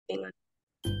being on.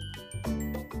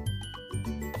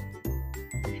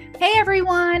 Hey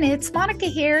everyone, it's Monica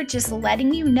here, just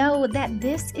letting you know that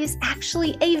this is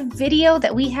actually a video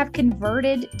that we have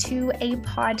converted to a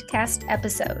podcast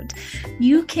episode.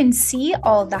 You can see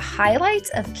all the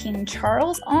highlights of King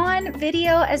Charles on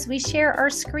video as we share our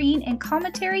screen and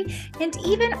commentary, and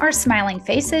even our smiling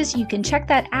faces. You can check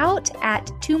that out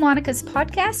at Two Monica's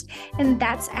Podcast, and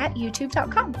that's at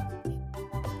youtube.com.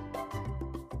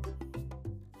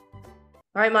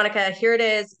 All right, Monica, here it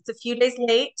is. It's a few days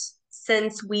late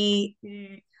since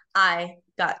I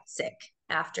got sick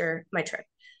after my trip.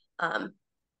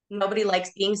 Nobody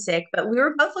likes being sick, but we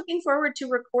were both looking forward to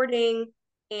recording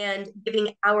and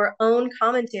giving our own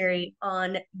commentary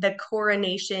on the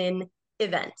coronation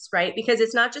events, right? Because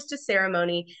it's not just a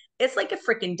ceremony, it's like a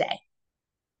freaking day.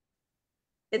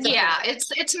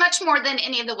 It's much more than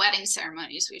any of the wedding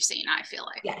ceremonies we've seen, I feel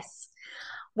like. Yes.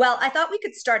 Well, I thought we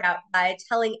could start out by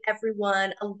telling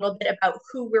everyone a little bit about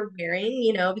who we're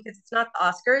wearing, because it's not the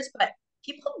Oscars, but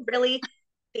people really,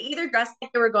 they either dressed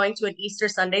like they were going to an Easter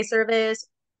Sunday service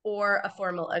or a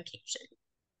formal occasion.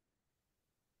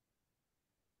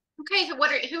 Okay,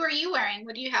 who are you wearing?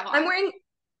 What do you have on? I'm wearing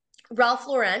Ralph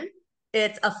Lauren.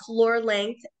 It's a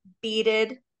floor-length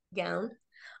beaded gown.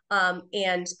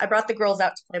 And I brought the girls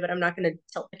out to play, but I'm not going to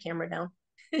tilt the camera down.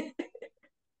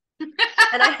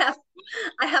 And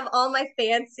I have all my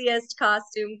fanciest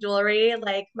costume jewelry,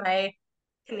 like my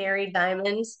canary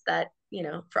diamonds that,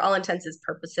 for all intents and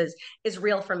purposes is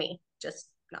real for me, just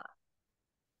not.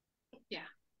 Yeah,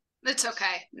 it's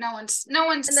okay. No one's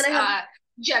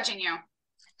judging you.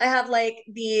 I have like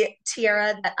the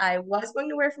tiara that I was going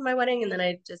to wear for my wedding, and then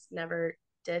I just never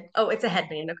did. Oh, it's a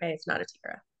headband. Okay, it's not a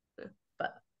tiara.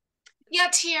 But yeah,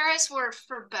 tiaras were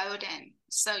forbidden,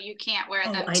 so you can't wear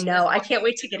them. I know. I can't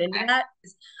wait to get into that.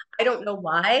 I don't know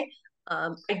why.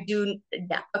 I do.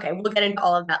 Yeah. Okay. We'll get into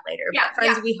all of that later. Yeah, but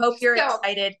friends, we hope you're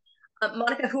excited.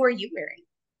 Monica, who are you wearing?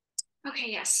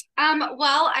 Okay. Yes.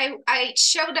 Well, I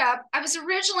showed up. I was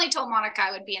originally told Monica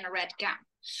I would be in a red gown,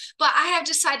 but I have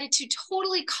decided to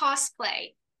totally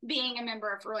cosplay being a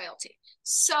member of royalty.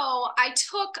 So I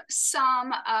took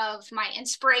some of my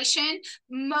inspiration,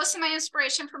 most of my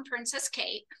inspiration from Princess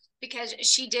Kate, because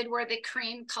she did wear the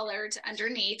cream colored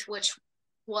underneath, which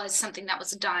was something that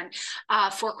was done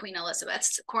for Queen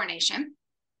Elizabeth's coronation.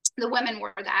 The women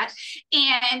wore that,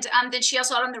 and then she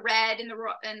also had on the red and the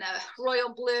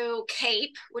royal blue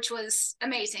cape, which was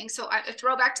amazing. So I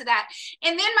throw back to that,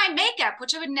 and then my makeup,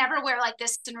 which I would never wear like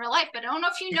this in real life. But I don't know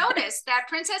if you noticed that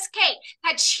Princess Kate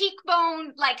had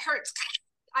cheekbone like hurts.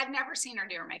 I've never seen her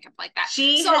do her makeup like that.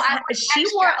 She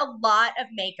wore a lot of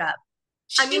makeup.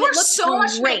 She wore so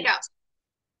much makeup,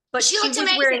 but she was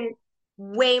amazing. Wearing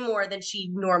way more than she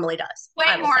normally does.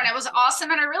 Way more, and it was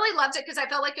awesome, and I really loved it because I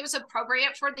felt like it was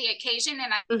appropriate for the occasion,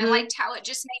 and I liked how it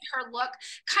just made her look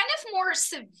kind of more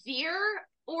severe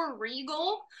or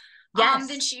regal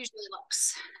than she usually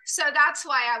looks. So that's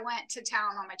why I went to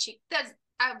town on my cheek.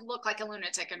 I look like a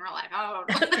lunatic in real life. Oh,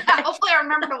 hopefully I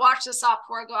remember to wash this off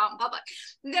before I go out in public.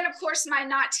 And then, of course, my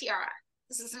not tiara.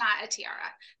 This is not a tiara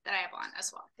that I have on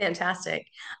as well. Fantastic.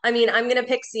 I mean, I'm going to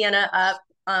pick Sienna up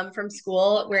from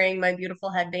school wearing my beautiful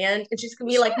headband, and she's gonna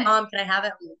be like, "Mom, can I have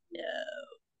it?"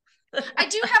 No. I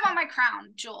do have on my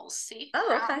crown jewels. See?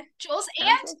 Oh, okay. Jewels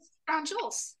and crown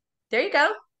jewels. There you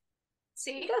go.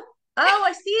 See? Go. Oh,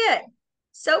 I see it.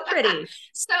 So pretty.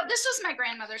 So this was my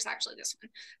grandmother's, actually, this one.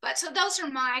 But so those are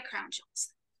my crown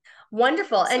jewels.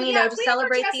 Wonderful. So, and to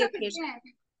celebrate the occasion.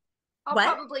 I'll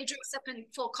probably dress up in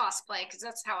full cosplay because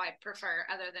that's how I prefer,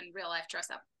 other than real life dress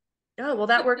up. Oh, well,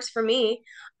 that works for me.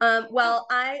 Well,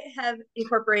 I have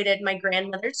incorporated my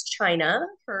grandmother's china,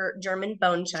 her German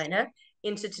bone china,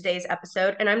 into today's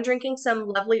episode, and I'm drinking some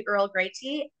lovely Earl Grey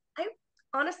tea. I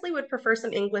honestly would prefer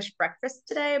some English breakfast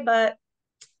today, but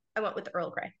I went with the Earl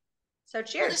Grey. So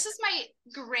cheers. Well, this is my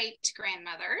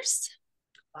great-grandmother's.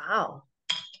 Wow.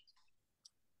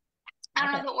 I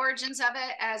don't know the origins of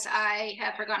it, as I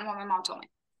have forgotten what my mom told me.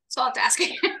 So I'll have to ask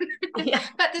again. Yeah.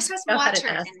 But this has water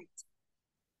in it.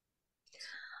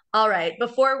 All right,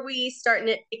 before we start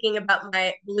nitpicking about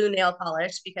my blue nail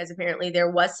polish, because apparently there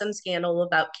was some scandal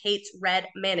about Kate's red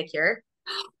manicure.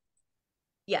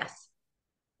 Yes.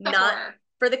 Not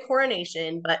for the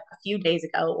coronation, but a few days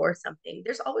ago or something.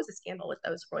 There's always a scandal with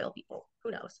those royal people.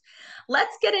 Who knows?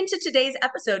 Let's get into today's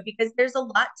episode because there's a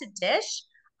lot to dish.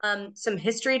 Some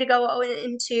history to go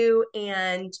into,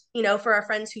 and for our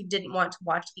friends who didn't want to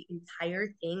watch the entire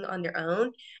thing on their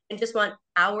own and just want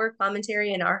our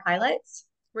commentary and our highlights,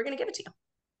 we're going to give it to you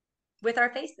with our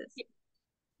faces.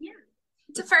 Yeah.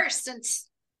 It's a first. It's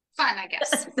fun, I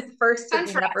guess. The first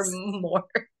is never more.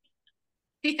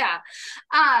 Yeah.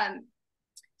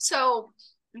 So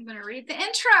I'm going to read the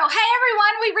intro. Hey,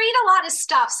 everyone, we read a lot of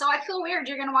stuff, so I feel weird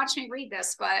you're going to watch me read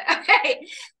this, but okay.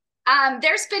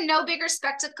 There's been no bigger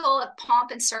spectacle of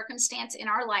pomp and circumstance in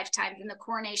our lifetime than the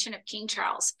coronation of King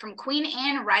Charles. From Queen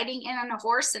Anne riding in on a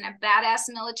horse in a badass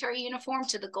military uniform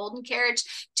to the golden carriage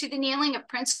to the kneeling of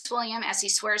Prince William as he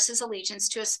swears his allegiance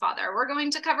to his father. We're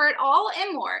going to cover it all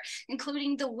and more,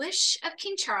 including the wish of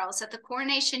King Charles that the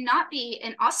coronation not be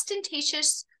an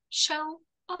ostentatious show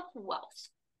of wealth.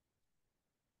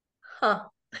 Huh.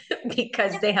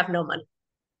 Because they have no money.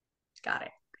 Got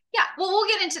it. Yeah, well, we'll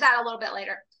get into that a little bit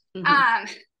later.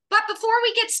 But before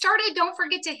we get started, don't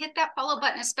forget to hit that follow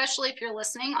button, especially if you're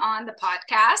listening on the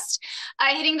podcast.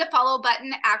 Hitting the follow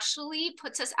button actually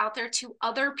puts us out there to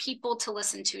other people to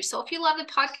listen to. So if you love the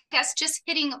podcast, just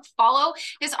hitting follow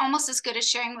is almost as good as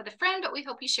sharing with a friend, but we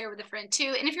hope you share with a friend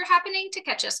too. And if you're happening to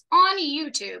catch us on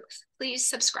YouTube, please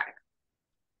subscribe.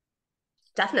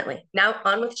 Definitely. Now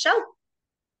on with the show.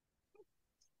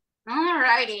 All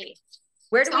righty.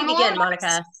 Where do we begin,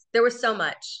 Monica? There was so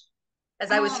much. As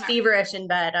I was feverish in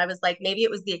bed, I was like, maybe it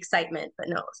was the excitement, but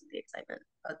no, it wasn't the excitement.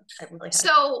 I really had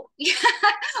yeah.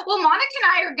 Well, Monica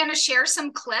and I are going to share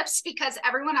some clips because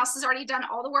everyone else has already done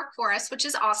all the work for us, which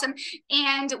is awesome.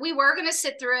 And we were going to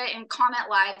sit through it and comment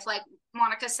live, like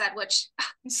Monica said, which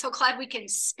I'm so glad we can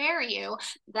spare you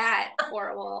that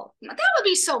horrible. That would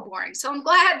be so boring. So I'm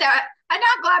not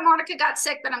glad Monica got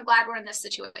sick, but I'm glad we're in this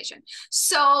situation.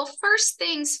 So first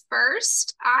things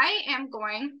first, I am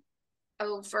going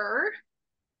over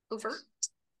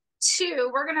to,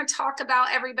 we're going to talk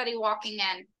about everybody walking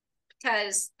in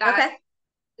because that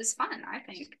is fun, I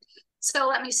think. So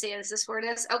let me see. Is this where it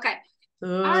is? Okay. All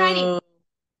righty.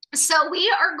 So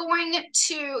we are going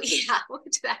to, we'll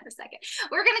get to that in a second.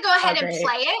 We're going to go ahead and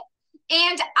play it.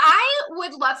 And I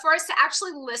would love for us to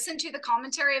actually listen to the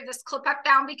commentary of this clip I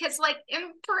found because it's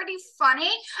pretty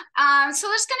funny. So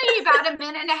there's going to be about a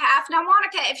minute and a half. Now,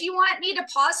 Monica, if you want me to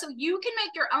pause so you can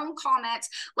make your own comments,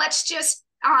 let's just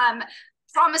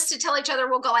promise to tell each other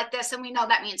we'll go like this, and we know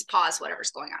that means pause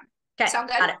whatever's going on. Okay. Sound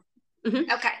good? Got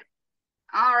it. Okay.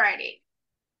 All righty.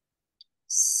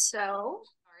 So,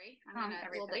 sorry, I'm in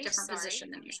a little bit different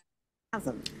position than usual.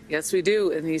 Yes, we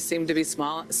do. And he seemed to be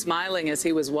smiling as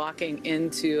he was walking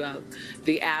into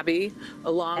the Abbey,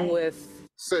 along with...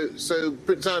 So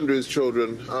Prince Andrew's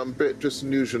children, Beatrice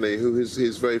and Eugenie, who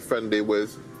he's very friendly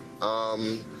with.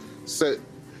 And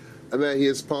there he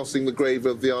is passing the grave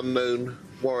of the unknown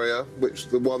warrior,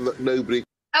 the one that nobody...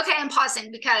 Okay, I'm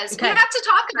pausing because we have to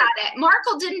talk about it.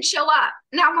 Markle didn't show up.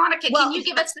 Now, Monica, can you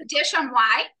give us the dish on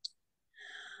why?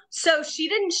 So she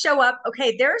didn't show up.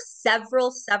 Okay, there are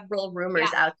several rumors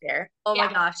out there. Oh my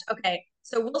gosh. Okay,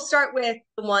 so we'll start with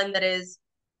the one that is,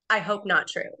 I hope not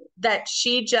true, that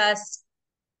she just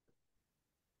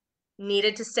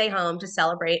needed to stay home to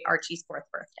celebrate Archie's 4th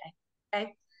birthday.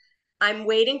 Okay, I'm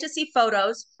waiting to see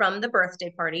photos from the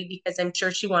birthday party because I'm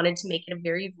sure she wanted to make it a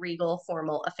very regal,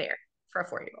 formal affair for a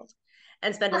 4-year-old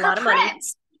and spend a lot of money.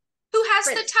 Who has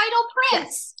the title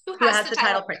prince? Yes. Who has the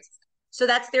title prince? So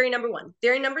that's theory number 1.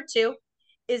 Theory number 2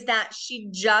 is that she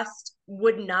just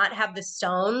would not have the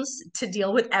stones to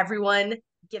deal with everyone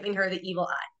giving her the evil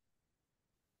eye.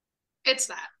 It's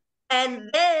that. And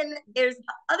then there's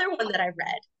the other one that I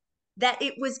read, that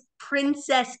it was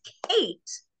Princess Kate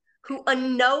who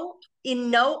in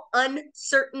no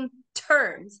uncertain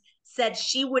terms said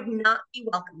she would not be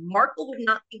welcome. Markle would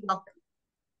not be welcome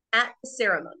at the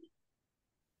ceremony.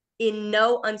 In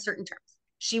no uncertain terms.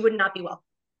 She would not be welcome.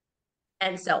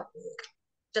 And so,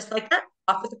 just like that,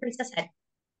 off with the princess head.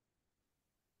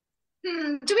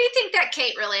 Do we think that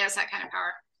Kate really has that kind of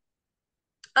power?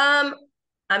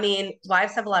 I mean,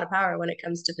 wives have a lot of power when it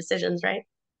comes to decisions, right?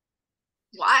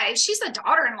 Why? She's the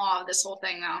daughter-in-law of this whole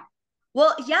thing, though.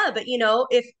 Well, yeah, but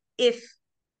if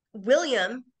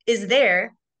William is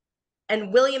there,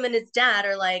 and William and his dad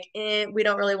are like, we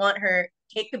don't really want her,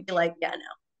 Kate could be like, yeah, no.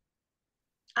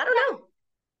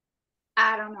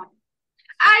 I don't know.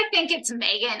 I think it's Meghan.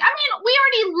 I mean, we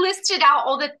already listed out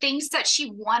all the things that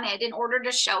she wanted in order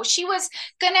to show. She was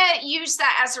going to use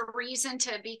that as a reason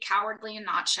to be cowardly and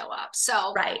not show up.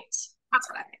 So that's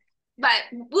what I think. But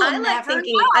we'll never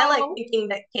know. I like thinking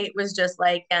that Kate was just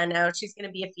like, yeah, no, she's going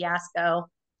to be a fiasco.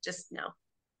 Just no.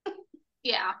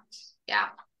 Yeah.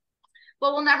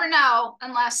 Well, we'll never know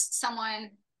unless someone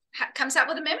comes out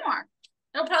with a memoir.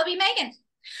 It'll probably be Meghan.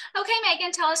 Okay,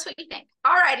 Meghan, tell us what you think.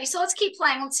 All righty, so let's keep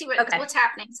playing. Let's see what's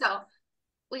happening. So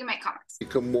we can make comments. He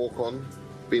can walk on,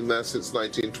 been there since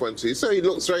 1920. So he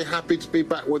looks very happy to be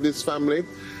back with his family.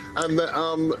 And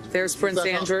that, there's Prince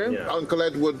Andrew. Uncle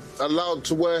Edward allowed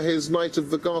to wear his Knight of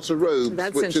the Garter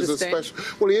robes, which is a special.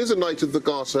 Well, he is a Knight of the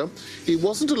Garter. He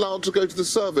wasn't allowed to go to the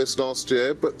service last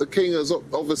year, but the King has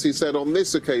obviously said on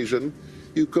this occasion,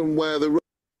 you can wear the.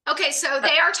 Okay, so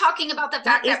they are talking about the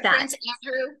fact that Prince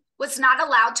Andrew was not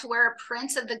allowed to wear a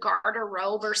Prince of the Garter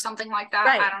robe or something like that.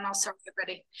 Right. I don't know. Sorry,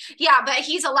 everybody. Yeah, but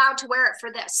he's allowed to wear it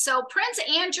for this. So Prince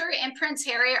Andrew and Prince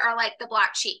Harry are like the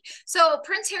black sheep. So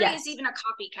Prince Harry is even a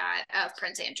copycat of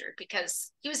Prince Andrew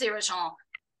because he was the original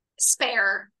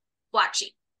spare black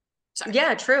sheep. Sorry.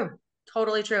 Yeah, true.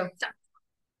 Totally true. So,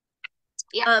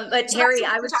 yeah. But so Harry,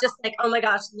 I was just like, oh my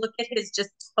gosh, look at his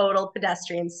just total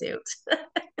pedestrian suit.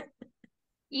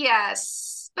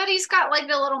 Yes, but he's got like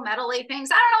the little metal-y things.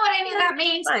 I don't know what any of that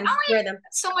means. Fine. I only have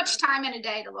so much time in a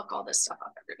day to look all this stuff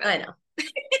up, everybody. I know.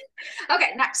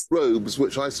 Okay, next. Robes,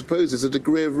 which I suppose is a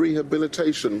degree of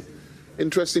rehabilitation.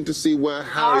 Interesting to see where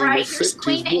Harry will sit.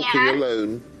 He's walking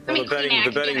alone. Well,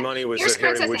 the betting money was that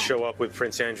Harry would show up with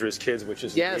Prince Andrew's kids, which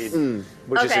is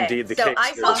indeed, the case. So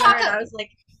I saw her and I was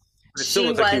like, she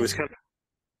was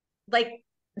like,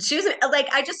 she was like,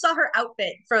 I just saw her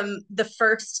outfit from the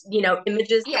first,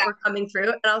 images that were coming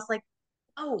through. And I was like,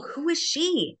 oh, who is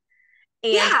she?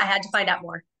 And I had to find out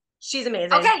more. She's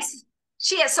amazing. Okay,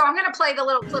 she is. So I'm going to play the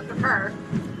little clip of her.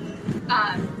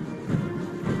 I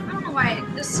don't know why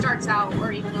this starts out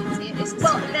or even see it.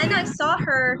 Well, then I saw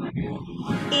her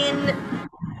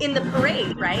in the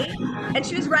parade, right? And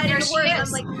she was riding the horse.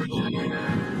 I'm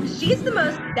like, she's the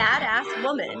most badass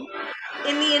woman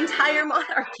in the entire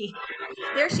monarchy.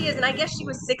 There she is. And I guess she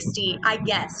was 60. I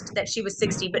guessed that she was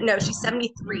 60, but no, she's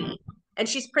 73. And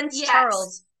she's Prince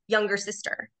Charles' younger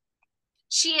sister.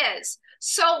 She is.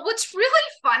 So what's really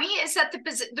funny is that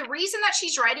the reason that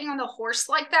she's riding on the horse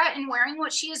like that and wearing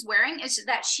what she is wearing is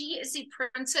that she is the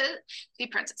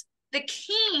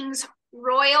king's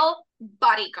royal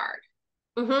bodyguard.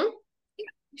 Mm-hmm.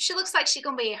 She looks like she's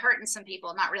gonna be hurting some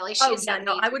people. Not really.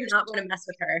 No, I would not want to mess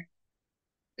with her.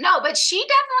 No, but she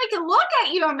definitely can look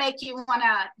at you and make you want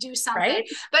to do something. Right?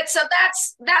 But so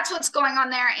that's what's going on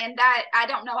there. And that I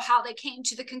don't know how they came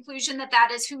to the conclusion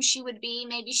that is who she would be.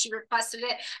 Maybe she requested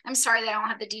it. I'm sorry that I don't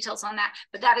have the details on that,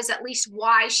 but that is at least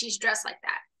why she's dressed like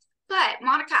that. But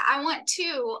Monica, I want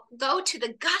to go to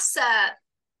the gossip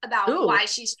about why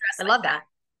she's dressed like that. I love that.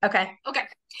 Okay. Okay.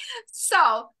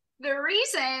 So the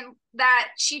reason that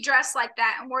she dressed like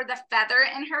that and wore the feather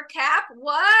in her cap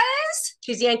was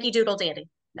she's Yankee Doodle Dandy.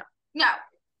 No,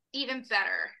 even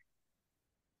better.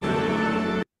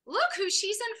 Look who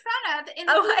she's in front of in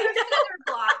the feather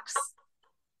blocks.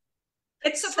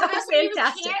 It's so fantastic. You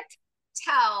can't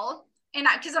tell, and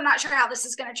because I'm not sure how this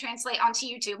is going to translate onto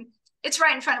YouTube. It's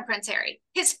right in front of Prince Harry.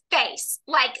 His face,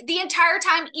 like the entire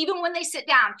time, even when they sit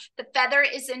down, the feather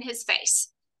is in his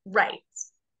face. Right.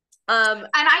 And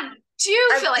I do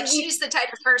feel like she's the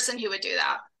type of person who would do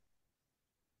that.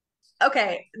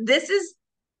 Okay, this is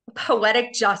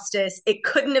poetic justice. It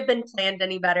couldn't have been planned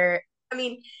any better. I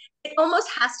mean, it almost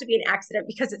has to be an accident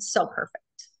because it's so perfect.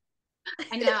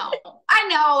 I know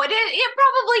it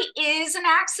probably is an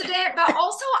accident, but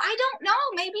also I don't know,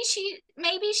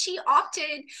 maybe she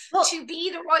opted to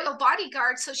be the royal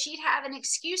bodyguard so she'd have an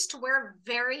excuse to wear a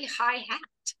very high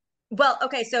hat. Well,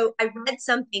 okay, so I read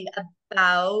something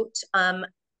about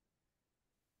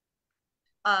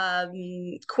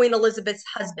Queen Elizabeth's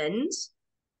husband,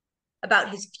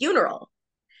 about his funeral,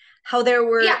 how there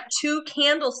were two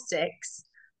candlesticks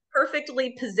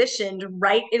perfectly positioned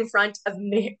right in front of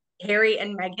Harry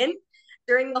and Meghan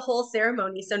during the whole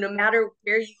ceremony. So no matter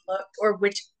where you looked or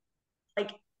which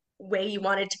way you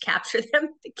wanted to capture them,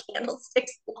 the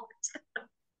candlesticks looked.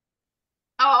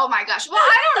 Oh my gosh. Well,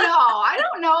 I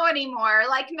don't know anymore.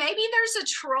 Like maybe there's a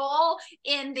troll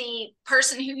in the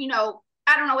person who,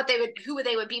 I don't know who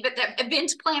they would be, but the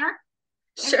event planner.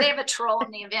 Sure. They have a troll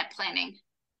in the event planning.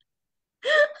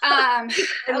 I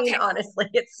mean, honestly,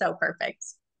 it's so perfect.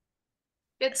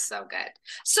 It's so good.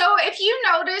 So if you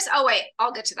notice,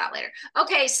 I'll get to that later.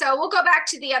 Okay, so we'll go back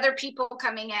to the other people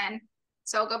coming in.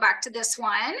 So I'll go back to this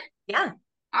one. Yeah.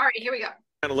 All right, here we go.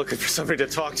 Kind of looking for somebody to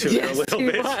talk to in a little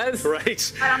bit,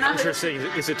 right? I don't know. Interesting.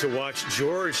 Is it to watch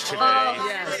George today? Oh,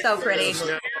 yes. So pretty.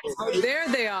 Oh, there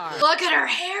they are. Look at her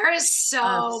hair is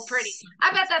so pretty.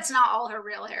 I bet that's not all her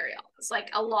real hair, y'all. It's like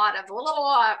a lot of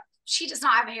she does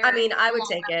not have hair. I mean, I would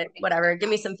take it. Whatever. Give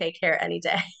me some fake hair any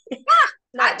day. Yeah,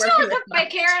 I'd totally put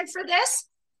fake hair in for this.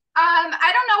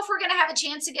 I don't know if we're going to have a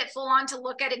chance to get full on to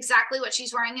look at exactly what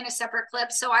she's wearing in a separate clip.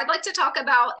 So I'd like to talk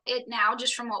about it now,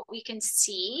 just from what we can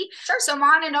see. Sure. So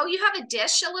Mon, I know you have a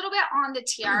dish a little bit on the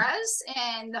tiaras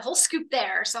and the whole scoop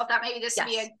there. So I thought maybe this would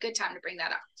be a good time to bring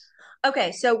that up.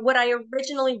 Okay, so what I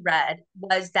originally read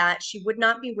was that she would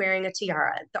not be wearing a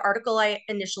tiara. The article I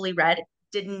initially read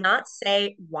did not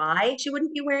say why she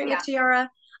wouldn't be wearing a tiara.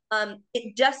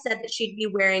 It just said that she'd be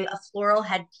wearing a floral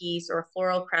headpiece or a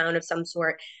floral crown of some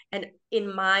sort. And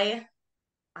in my,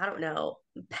 I don't know,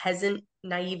 peasant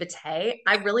naivete,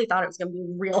 I really thought it was going to be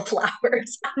real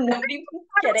flowers. I'm not even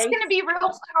kidding. It's going to be real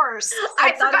flowers.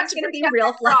 I thought it was going to be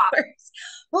real flowers.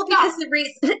 Well, because the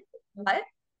reason, what?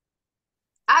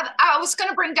 I was going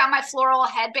to bring down my floral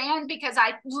headband because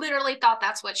I literally thought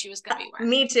that's what she was going to be wearing.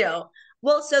 Me too.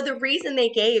 Well, so the reason they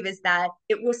gave is that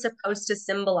it was supposed to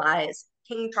symbolize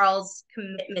King Charles'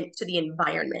 commitment to the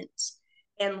environment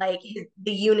and like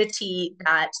the unity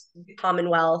that the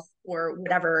Commonwealth or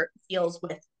whatever feels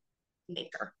with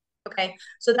nature. Okay.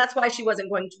 So that's why she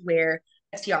wasn't going to wear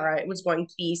a tiara. It was going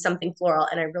to be something floral.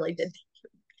 And I really did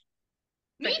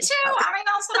Me too. I mean,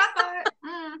 that's what I thought.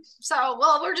 So,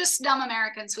 well, we're just dumb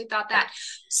Americans. We thought that.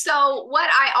 So what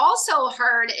I also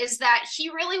heard is that he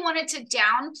really wanted to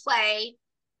downplay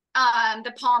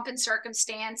the pomp and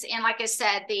circumstance and, like I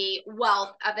said, the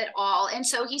wealth of it all. And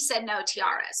so he said no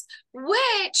tiaras,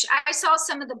 which I saw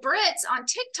some of the Brits on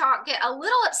TikTok get a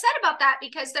little upset about that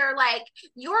because they're like,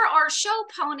 you're our show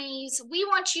ponies. We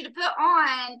want you to put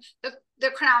on the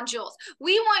crown jewels.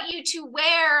 We want you to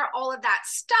wear all of that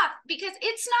stuff because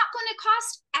it's not going to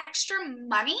cost extra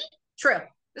money. True.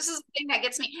 This is the thing that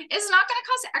gets me. It's not going to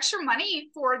cost extra money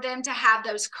for them to have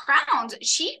those crowns.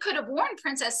 She could have worn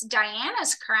Princess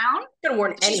Diana's crown. Could have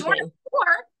worn anything. She's worn it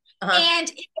before, and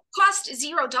it cost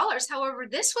 $0. However,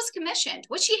 this was commissioned.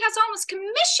 What she has on was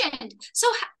commissioned. So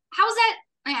how's that?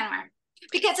 Anyway,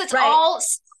 because it's all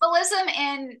symbolism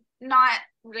and not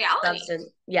reality.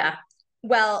 Yeah.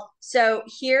 Well, so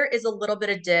here is a little bit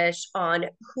of dish on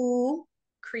who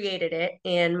created it,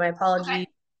 and my apologies.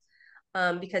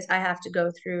 Because I have to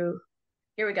go through.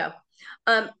 Here we go.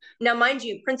 Now, mind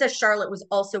you, Princess Charlotte was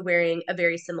also wearing a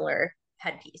very similar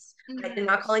headpiece. Right? They're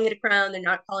not calling it a crown. They're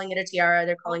not calling it a tiara.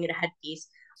 They're calling it a headpiece.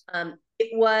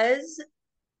 It was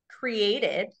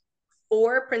created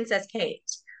for Princess Kate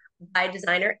by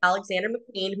designer Alexander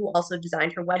McQueen, who also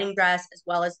designed her wedding dress as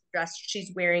well as the dress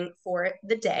she's wearing for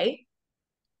the day.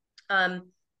 And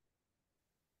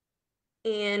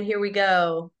here we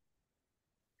go.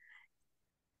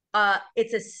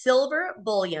 It's a silver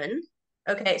bullion.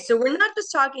 Okay, so we're not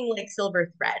just talking like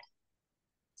silver thread.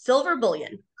 Silver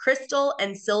bullion, crystal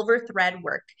and silver thread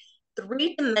work,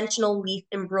 three-dimensional leaf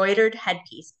embroidered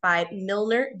headpiece by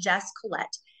Milner Jess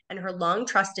Collette and her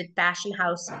long-trusted fashion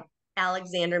house,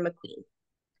 Alexander McQueen.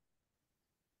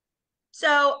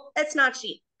 So it's not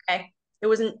cheap, okay? It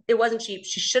wasn't cheap.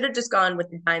 She should have just gone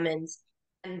with the diamonds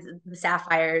and the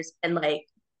sapphires and like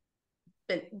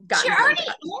she already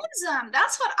owns them.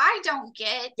 That's what I don't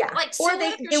get. Yeah. Like, or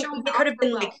they could have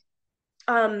been like,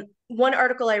 one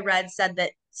article I read said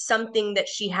that something that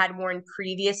she had worn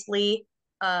previously,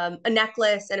 a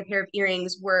necklace and a pair of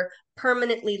earrings, were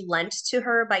permanently lent to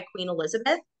her by Queen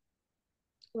Elizabeth,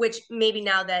 which maybe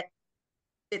now that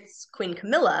it's Queen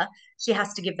Camilla, she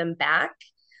has to give them back.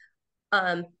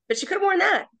 But she could have worn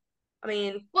that. I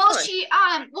mean, well,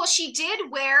 she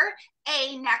did wear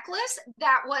a necklace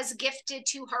that was gifted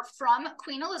to her from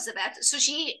Queen Elizabeth. So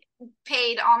she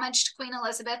paid homage to Queen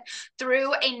Elizabeth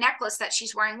through a necklace that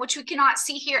she's wearing, which we cannot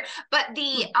see here. But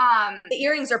the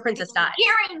earrings are princess dies.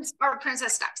 Earrings are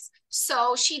princess dies.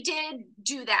 So she did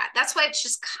do that. That's why it's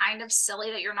just kind of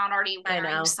silly that you're not already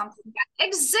wearing something that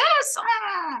exists.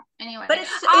 Anyway, but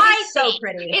it's so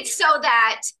pretty. It's so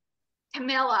that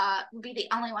Camilla would be the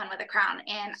only one with a crown.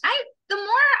 And the more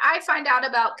I find out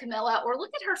about Camilla, or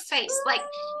look at her face, like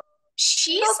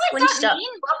she's like got mean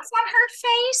looks on her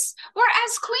face.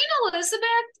 Whereas Queen Elizabeth,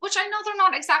 which I know they're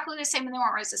not exactly the same and they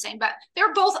weren't raised the same, but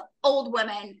they're both old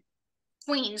women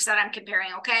queens that I'm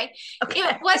comparing, okay?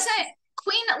 It wasn't,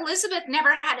 Queen Elizabeth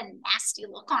never had a nasty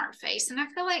look on her face. And I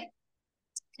feel like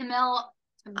Camilla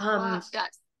does.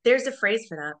 There's a phrase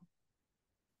for that.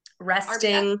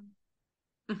 Resting.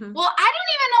 Mm-hmm. Well, I don't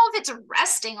even know if it's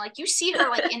resting. Like you see her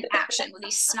like in action with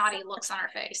these snotty looks on her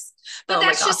face. But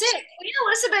that's just it. Queen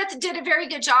Elizabeth did a very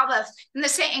good job of,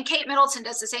 and Kate Middleton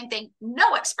does the same thing.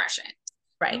 No expression.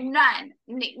 Right. None.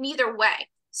 Neither way.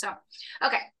 So,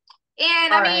 okay.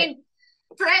 And I mean,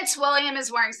 Prince William is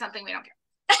wearing something we don't care.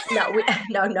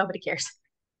 No, nobody cares.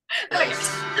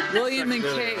 William and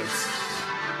Kate.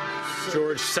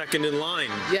 George second in line.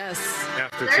 Yes.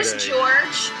 After There's today.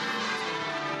 George.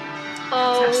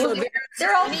 Oh,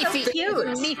 they're all so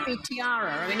cute. Leafy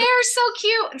tiara. I mean, they're so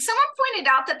cute. And someone pointed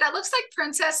out that looks like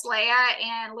Princess Leia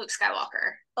and Luke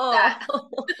Skywalker. Oh,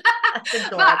 that's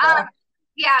adorable. But,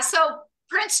 yeah, so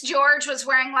Prince George was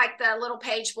wearing like the little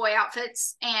page boy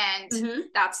outfits, and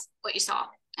that's what you saw.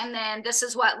 And then this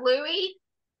is what Louis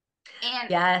and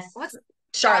what's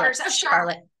Charlotte.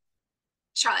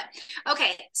 Charlotte.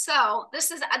 Okay, so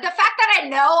this is the fact that I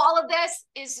know all of this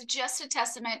is just a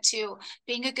testament to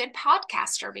being a good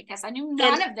podcaster, because I knew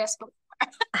none of this before.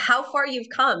 How far you've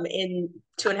come in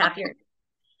 2.5 years.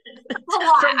 A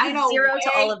lot. From I know, zero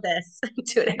to all of this.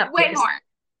 2.5 years. Way more.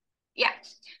 Yeah.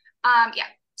 Yeah.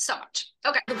 So much.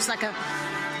 Okay. Looks like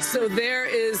so there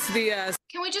is the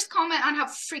Can we just comment on how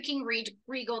freaking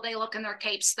regal they look in their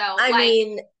capes, though? I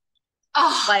mean, and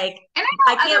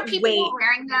I know other people were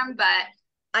wearing them, but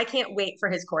I can't wait for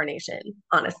his coronation,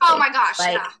 honestly. Oh my gosh,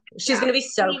 she's gonna be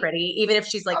so pretty, even if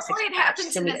she's like hopefully it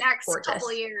happens in the next couple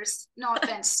of years. No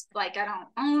offense, like I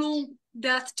don't know,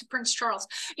 death to Prince Charles.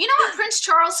 You know what Prince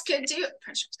Charles could do?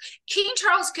 King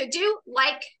Charles could do,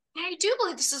 like, I do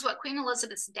believe this is what Queen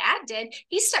Elizabeth's dad did.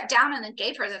 He stepped down and then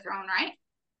gave her the throne, right?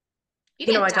 He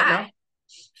didn't die.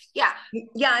 Don't know.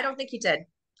 Yeah, I don't think he did.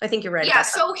 I think you're right. Yeah,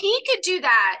 so he could do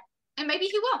that, and maybe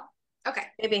he will. Okay,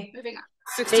 maybe moving on.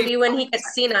 Maybe when he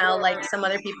gets senile, like some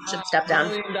other people should step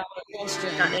down.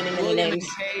 Not naming any names.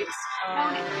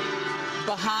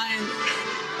 Behind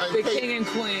the king and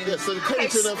queen. Yes, and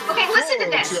Kate in a listen to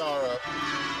this. Tiara.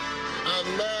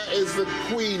 And there is the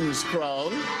Queen's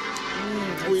crown.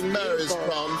 Queen Mary's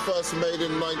crown, first made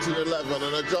in 1911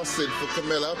 and adjusted for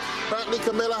Camilla. Apparently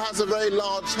Camilla has a very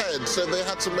large head, so they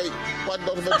had to make quite a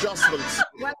lot of adjustments.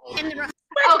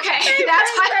 Okay,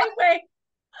 that's why.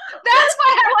 That's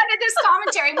why I wanted this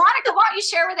commentary. Monica, why don't you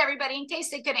share with everybody in case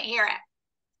they couldn't hear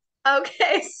it?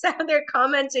 Okay, so they're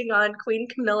commenting on Queen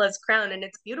Camilla's crown, and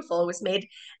it's beautiful. It's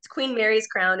Queen Mary's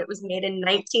crown. It was made in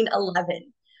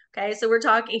 1911. Okay, so we're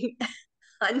talking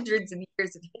hundreds of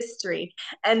years of history.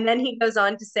 And then he goes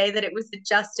on to say that it was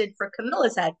adjusted for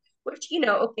Camilla's head, which,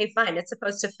 okay, fine. It's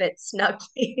supposed to fit snugly.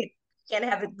 You can't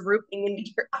have it drooping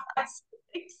into your eyes.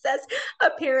 He says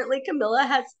apparently Camilla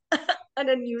has an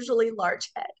unusually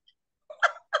large head.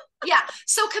 Yeah,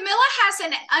 so Camilla has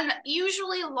an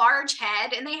unusually large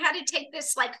head, and they had to take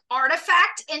this like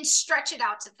artifact and stretch it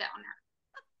out to fit on her.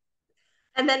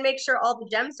 And then make sure all the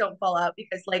gems don't fall out,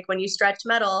 because like when you stretch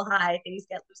metal high, things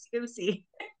get loosey-goosey.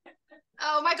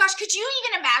 Oh my gosh, could you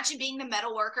even imagine being the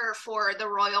metal worker for the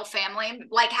royal family,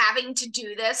 like having to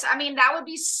do this? I mean, that would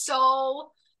be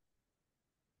so...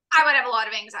 I would have a lot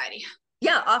of anxiety.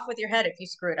 Yeah, off with your head if you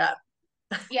screw it up.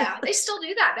 Yeah, they still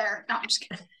do that there. No, I'm just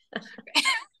kidding.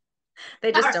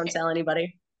 They just don't tell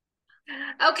anybody.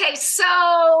 Okay, so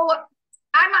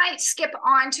I might skip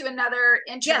on to another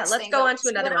entrance. Yeah, let's go on to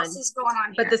another one. What else is going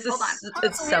on here? But this is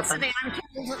it's so fun. I'm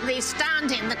told that the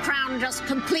stand-in, the crown just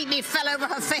completely fell over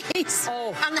her face.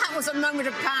 Oh. And that was a moment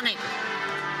of panic.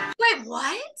 Wait,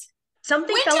 what?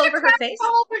 Something fell over her face?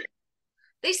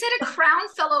 They said a crown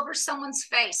fell over someone's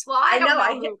face. Well, I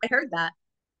don't know. I heard that.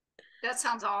 That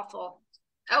sounds awful.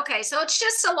 Okay, so it's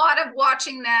just a lot of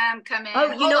watching them come in.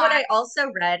 Oh, you know what I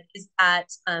also read is that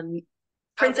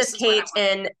Princess Kate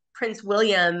and Prince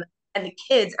William and the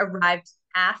kids arrived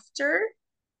after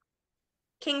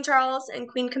King Charles and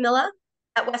Queen Camilla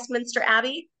at Westminster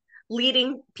Abbey,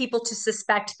 leading people to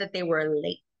suspect that they were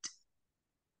late.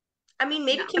 I mean,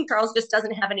 maybe King Charles just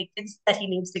doesn't have any kids that he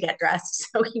needs to get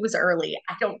dressed, so he was early.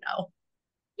 I don't know.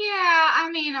 Yeah, I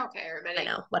mean, okay, everybody.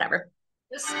 I know, whatever.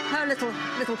 Her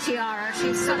little tiara.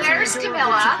 So there's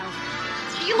Camilla.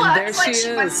 She looks like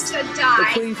she wants to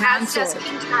die, as does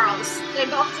King Charles. They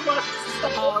both look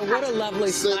Oh, what a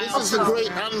lovely So this is the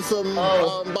great anthem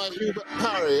by Hubert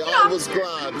Parry, I Was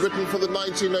Glad, written for the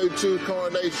 1902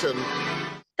 coronation.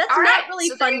 That's not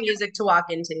really fun music to walk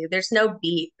into. There's no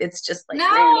beat. It's just like...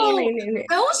 No,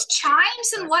 those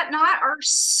chimes and whatnot are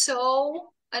so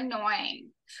annoying.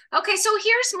 Okay, so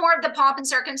here's more of the pomp and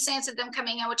circumstance of them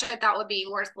coming in, which I thought would be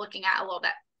worth looking at a little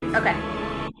bit. Okay.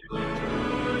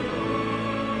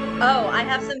 Oh, I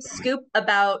have some scoop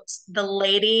about the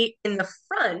lady in the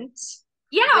front.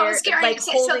 Yeah, I was getting to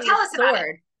say, so tell us about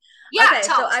it. Yeah, okay,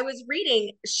 so I was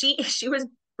reading, she was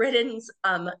Britain's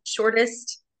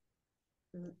shortest,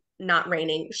 not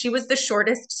reigning, she was the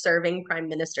shortest serving prime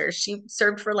minister. She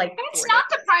served for like... It's not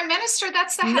the prime minister,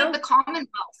 that's the head of the Commonwealth.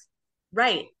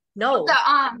 Right. No. The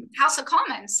House of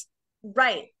Commons.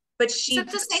 Right. But she... Is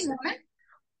that the same woman?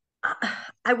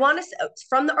 I want to say,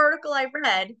 from the article I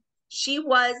read, she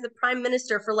was the prime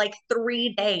minister for like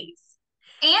 3 days.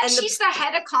 And she's the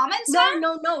head of Commons now?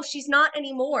 No, she's not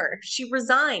anymore. She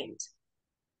resigned.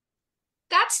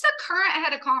 That's the current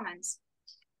head of Commons.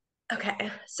 Okay.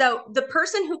 So the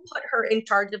person who put her in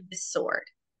charge of this sword,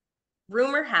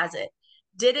 rumor has it,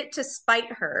 did it to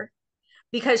spite her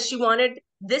because she wanted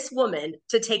this woman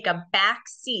to take a back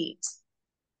seat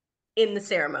in the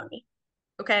ceremony.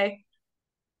 Okay.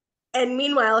 And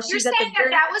meanwhile, You're she's at the saying that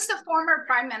that was the former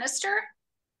prime minister?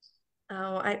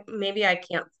 Oh, maybe I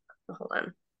can't. Hold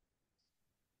on.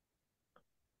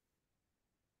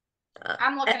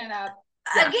 I'm looking it up.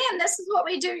 Yeah. Again, this is what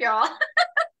we do, y'all.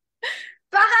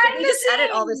 Behind we the just scenes.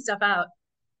 edit all this stuff out.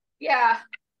 Yeah.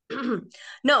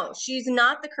 No, she's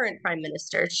not the current prime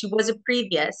minister. She was a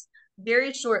previous,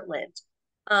 very short-lived.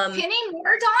 Penny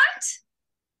Mordaunt?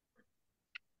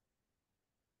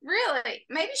 Really?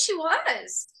 Maybe she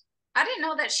was. I didn't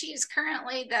know that she is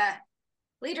currently the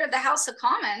leader of the House of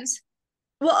Commons.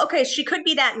 Well, okay, she could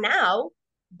be that now,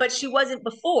 but she wasn't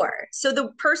before. So the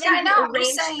person who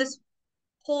arranged this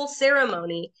whole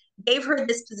ceremony gave her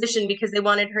this position because they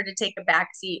wanted her to take a back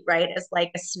seat, right, as like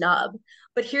a snub.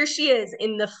 But here she is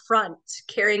in the front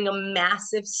carrying a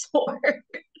massive sword.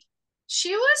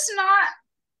 She was not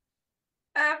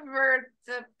ever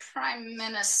the prime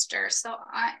minister. So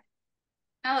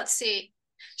now let's see.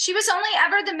 She was only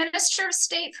ever the Minister of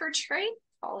State for Trade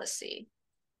Policy.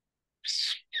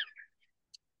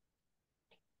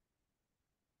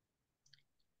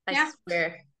 I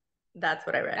swear that's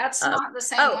what I read. That's not the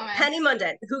same woman. Penny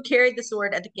Mordaunt, who carried the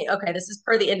sword at the king. Okay, this is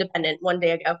per the Independent one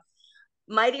day ago.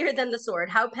 Mightier than the sword,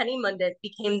 how Penny Mordaunt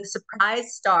became the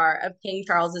surprise star of King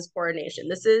Charles's coronation.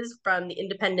 This is from the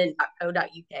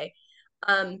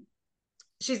independent.co.uk.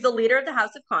 She's the leader of the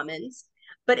House of Commons,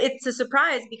 but it's a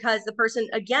surprise because the person,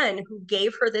 again, who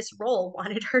gave her this role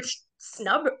wanted to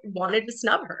snub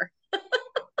her.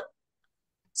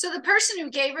 So the person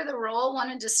who gave her the role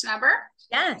wanted to snub her?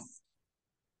 Yes.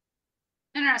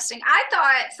 Interesting. I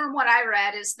thought, from what I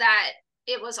read, is that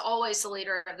it was always the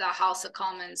leader of the House of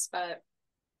Commons, but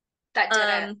that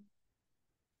didn't.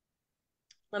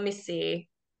 Let me see.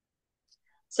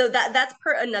 So that's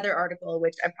per another article,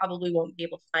 which I probably won't be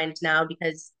able to find now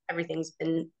because everything's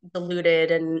been diluted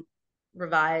and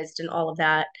revised and all of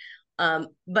that.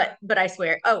 But I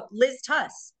swear. Oh, Liz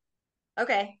Truss.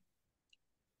 Okay.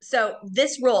 So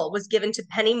this role was given to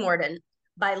Penny Mordaunt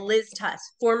by Liz Truss,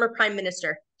 former prime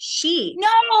minister. She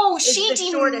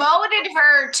demoted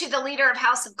her to the leader of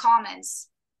House of Commons,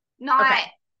 not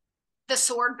the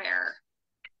sword bearer.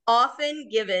 Often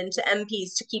given to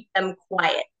MPs to keep them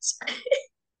quiet.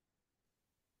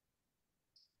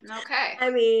 Okay. I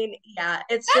mean, yeah,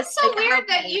 that's just so like weird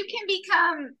that you can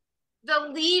become the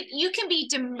lead. You can be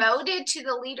demoted to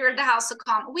the leader of the House of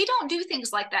Commons. We don't do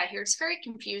things like that here. It's very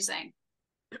confusing.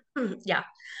 Yeah.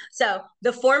 So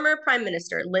the former prime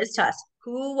minister, Liz Truss,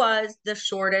 who was the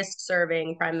shortest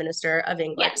serving prime minister of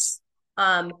England. Yes.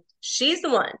 She's the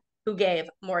one who gave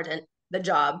Mordaunt the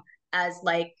job as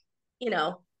like,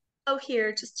 oh,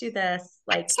 here, just do this.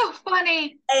 Like, that's so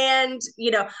funny. And,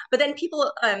 but then people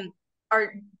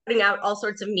are putting out all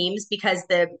sorts of memes because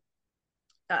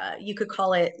you could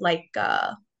call it like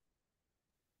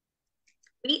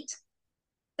wheat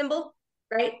symbol,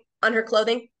 right? On her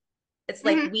clothing. It's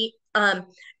like wheat.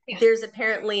 There's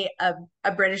apparently a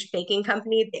British baking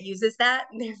company that uses that.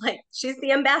 And they're like, she's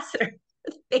the ambassador.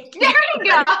 There you go.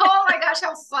 Oh my gosh,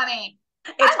 how funny.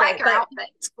 I like her outfit.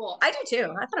 It's cool. I do too.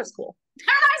 I thought it was cool. That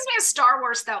reminds me of Star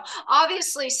Wars, though.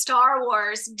 Obviously, Star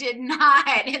Wars did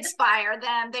not inspire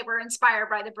them. They were inspired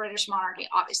by the British monarchy,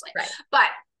 obviously. Right. But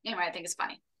anyway, I think it's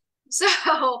funny. So,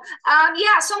 so I'm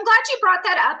glad you brought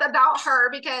that up about her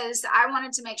because I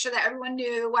wanted to make sure that everyone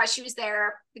knew why she was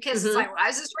there because it's like, why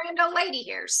is this random lady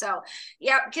here? So,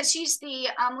 yeah, because she's the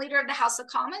leader of the House of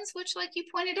Commons, which, like you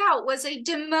pointed out, was a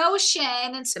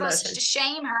demotion and supposed to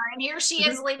shame her. And here she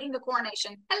is leading the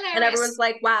coronation. Hilarious. And everyone's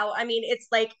like, wow. I mean, it's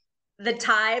like the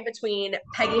tie between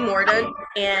Peggy Mordaunt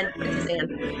and Princess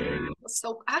Anne.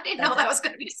 So I didn't know that was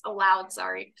going to be so loud.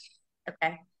 Sorry.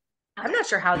 Okay. I'm not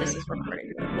sure how this is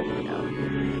recording.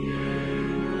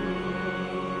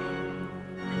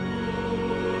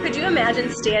 Could you imagine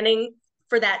standing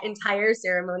for that entire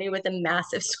ceremony with a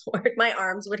massive sword? My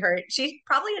arms would hurt. She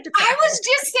probably had to. I was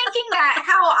just thinking that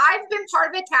how I've been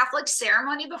part of a Catholic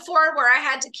ceremony before where I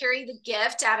had to carry the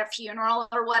gift at a funeral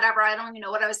or whatever. I don't even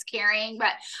know what I was carrying,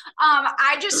 but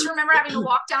I just remember having to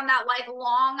walk down that like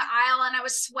long aisle and I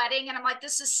was sweating and I'm like,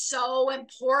 this is so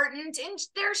important. And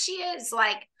there she is,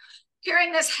 like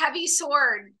carrying this heavy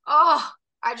sword. Oh,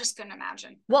 I just couldn't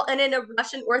imagine. Well, and in a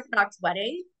Russian Orthodox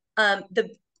wedding,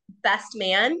 the best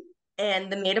man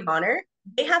and the maid of honor,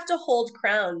 they have to hold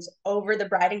crowns over the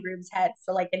bride and groom's head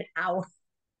for like an hour.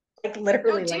 Like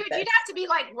literally. Oh, dude, you'd have to be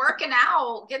like working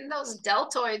out, getting those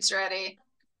deltoids ready.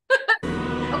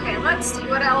 Okay, let's see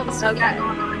what else we got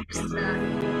going on.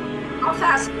 I'll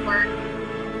fast forward.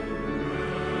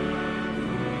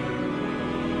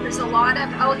 there's a lot of,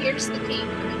 oh, here's the king.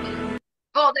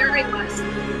 Oh, there he was.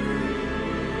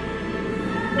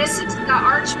 This is the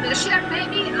archbishop,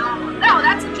 maybe? Oh, no,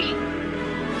 that's the king.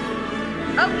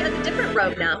 Oh, he has a different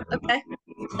robe now. Okay.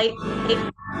 Light,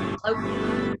 cloak,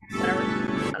 whatever.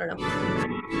 I don't know.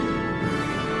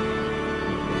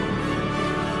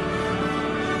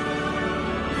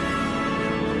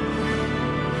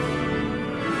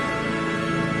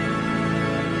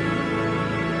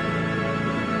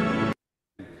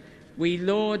 We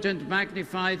laud and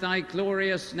magnify thy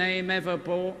glorious name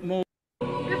evermore.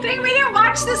 Good thing we didn't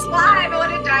watch this live. I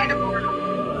would have died of boredom.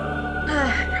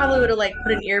 Probably would have like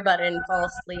put an earbud in, fall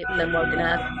asleep, and then woken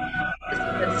up. This is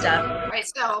good stuff. Right,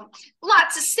 so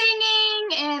lots of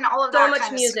singing and all of that. So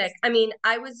much music. I mean,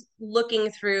 I was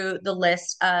looking through the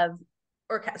list of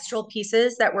orchestral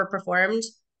pieces that were performed.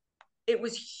 It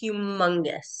was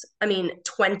humongous. I mean,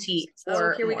 20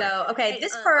 or here more. We go. Okay,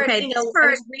 this part, I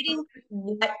was reading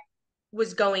what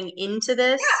was going into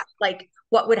this, like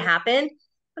what would happen.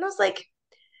 And I was like,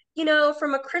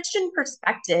 from a Christian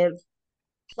perspective,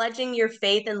 pledging your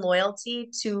faith and loyalty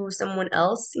to someone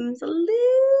else seems a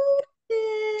little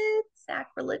bit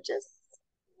sacrilegious.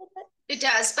 It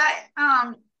does,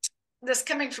 but this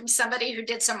coming from somebody who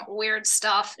did some weird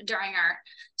stuff during our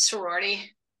sorority.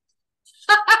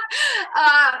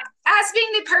 As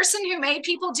being the person who made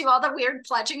people do all the weird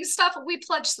pledging stuff, we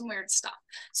pledged some weird stuff.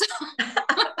 So it sounds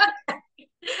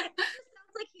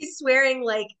like he's swearing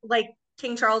like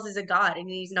King Charles is a god, and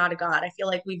he's not a god. I feel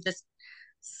like we've just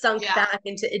sunk back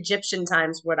into Egyptian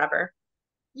times, whatever.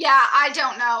 Yeah, I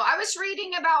don't know. I was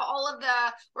reading about all of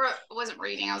or I wasn't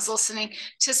reading, I was listening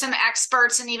to some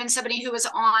experts and even somebody who was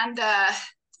on the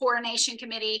Coronation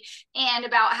Committee, and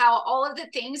about how all of the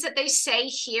things that they say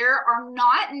here are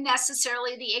not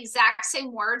necessarily the exact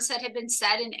same words that have been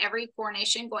said in every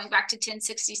coronation going back to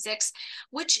 1066,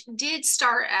 which did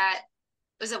start at,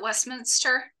 was it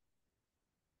Westminster?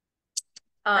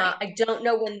 Right. I don't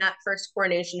know when that first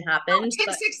coronation happened.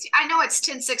 1060. I know it's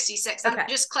 1066. Okay. I'm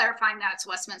just clarifying that it's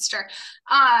Westminster.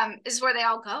 Is where they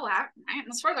all go at. Right?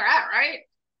 That's where they're at, right?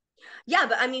 Yeah,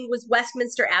 but I mean, was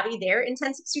Westminster Abbey there in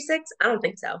 1066? I don't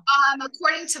think so.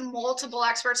 According to multiple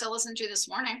experts I listened to this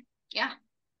morning. Yeah.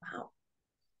 Wow.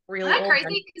 Really Isn't that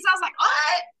crazy? Because I was like,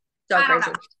 what? So I don't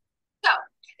know. So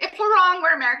if we're wrong,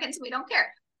 we're Americans. We don't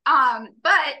care.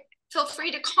 But feel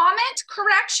free to comment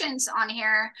corrections on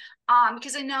here,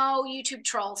 because I know YouTube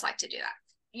trolls like to do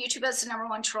that. YouTube is the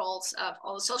 #1 trolls of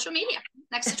all the social media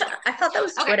next to Twitter. I thought that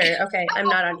was Twitter. Okay, I'm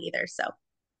not on either, so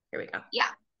here we go. Yeah.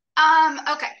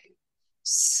 Okay.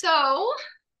 So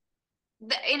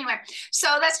anyway,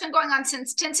 so that's been going on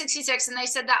since 1066, and they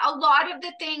said that a lot of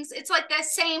the things, it's like the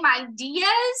same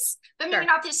ideas, but maybe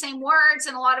not the same words,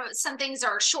 and a lot of it, some things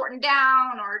are shortened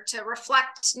down or to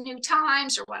reflect new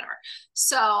times or whatever.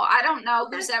 So I don't know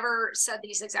who's ever said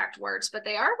these exact words, but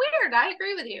they are weird. I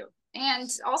agree with you. And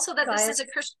also that this is a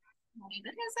Christian testimony.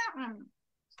 That is that.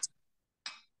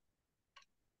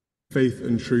 Faith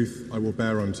and truth I will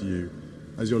bear unto you,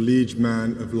 as your liege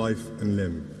man of life and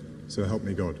limb. So help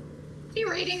me God. Are you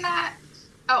reading that?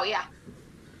 Oh, yeah.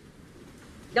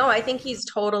 No, I think he's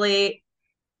totally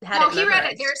had it. No, he read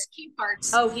it. There's cue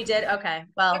cards. Oh, he did? Okay.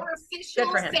 Well, they were official,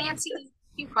 good for him. Fancy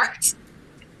cue cards.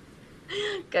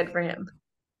 Good for him.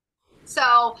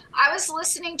 So I was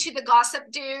listening to the gossip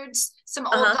dudes, some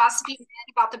old gossipy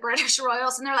men about the British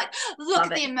royals, and they're like, look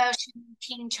at the emotion in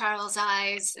King Charles'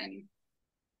 eyes. And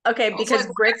okay, because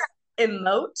Brits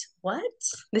emote? What?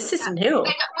 This is new.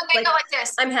 When they go like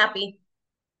this. I'm happy.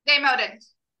 They emoted.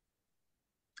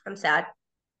 I'm sad.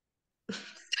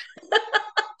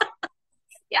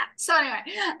 Yeah. So anyway,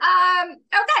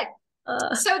 okay.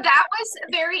 So that was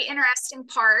a very interesting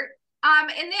part. And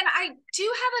then I do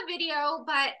have a video,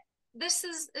 but this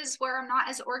is where I'm not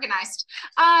as organized,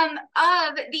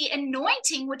 of the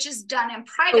anointing, which is done in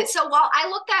private. So while I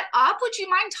look that up, would you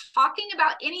mind talking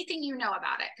about anything you know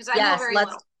about it? Because I know very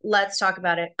little. Let's talk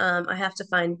about it. I have to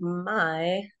find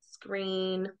my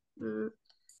screen.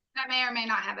 I may or may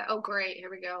not have it. Oh, great. Here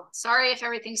we go. Sorry if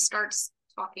everything starts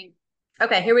talking.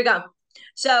 Okay, here we go.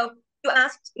 So you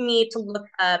asked me to look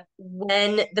up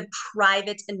when the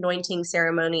private anointing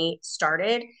ceremony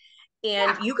started.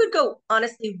 And you could go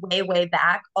honestly way, way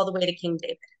back, all the way to King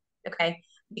David. Okay,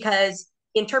 because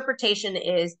the interpretation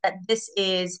is that this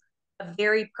is a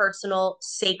very personal,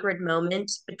 sacred moment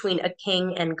between a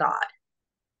king and God.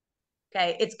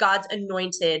 Okay, it's God's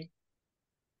anointed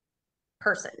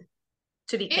person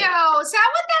to be king. Ew, is that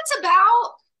what that's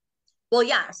about? Well,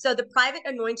 yeah. So the private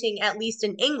anointing, at least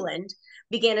in England,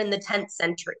 began in the 10th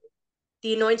century.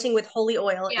 The anointing with holy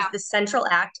oil is the central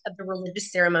act of the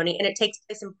religious ceremony, and it takes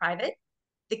place in private.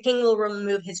 The king will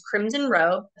remove his crimson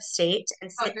robe of state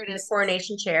and sit in the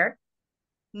coronation chair,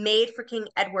 made for King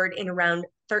Edward in around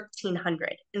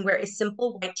 1300, and wear a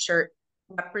simple white shirt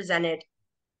represented.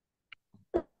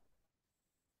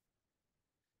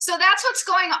 So that's what's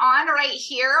going on right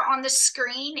here on the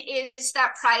screen, is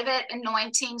that private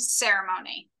anointing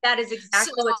ceremony. That is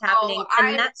exactly what's happening.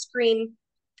 And that screen,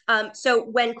 so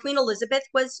when Queen Elizabeth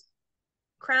was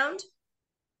crowned,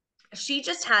 she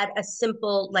just had a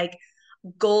simple like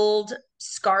gold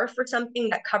scarf or something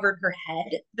that covered her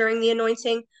head during the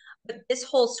anointing. But this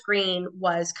whole screen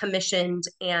was commissioned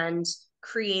and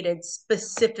created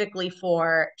specifically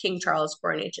for King Charles'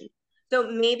 coronation. So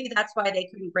maybe that's why they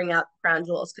couldn't bring out the crown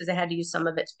jewels, because they had to use some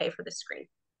of it to pay for the screen.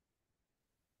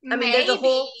 I mean, there's a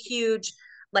whole huge,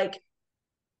 like,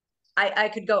 I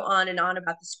could go on and on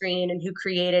about the screen and who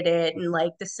created it and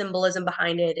like the symbolism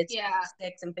behind it. It's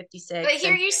 56 and 56. But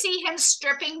here you see him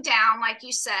stripping down, like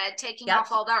you said, taking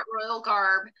off all that royal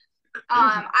garb.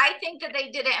 I think that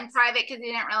they did it in private because they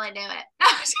didn't really do it.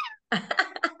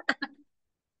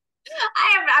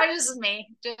 I just me,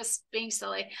 just being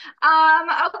silly.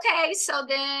 Okay, so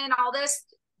then all this,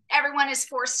 everyone is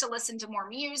forced to listen to more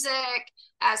music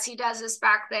as he does this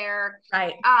back there.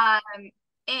 Right.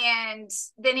 And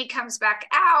then he comes back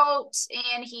out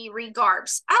and he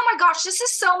regarbs. Oh my gosh, this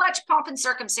is so much pomp and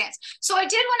circumstance. So I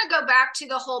did want to go back to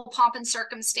the whole pomp and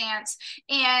circumstance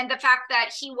and the fact that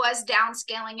he was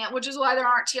downscaling it, which is why there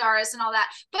aren't tiaras and all that.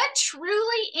 But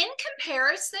truly, in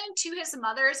comparison to his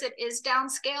mother's, it is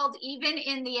downscaled, even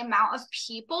in the amount of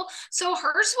people. So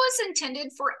hers was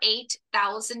intended for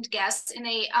 8,000 guests in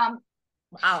a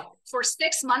wow. For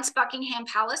 6 months, Buckingham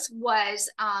Palace was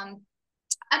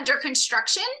under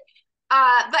construction,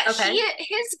 but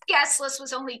his guest list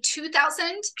was only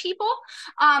 2,000 people.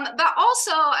 But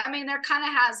also, I mean, there kind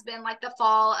of has been like the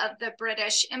fall of the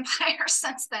British Empire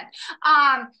since then.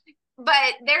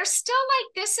 But they're still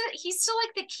like this. He's still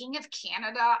like the King of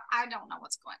Canada. I don't know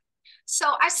what's going on. So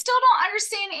I still don't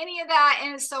understand any of that,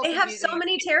 and it's so they have so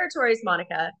many territories,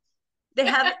 Monica. They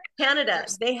have Canada,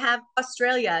 they have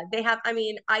Australia, they have, I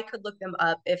mean, I could look them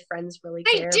up if friends really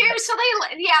care. They do. So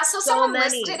they, so someone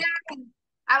listed it. And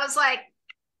I was like,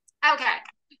 okay.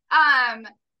 And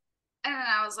then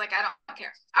I was like, I don't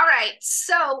care. All right.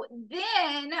 So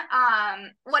then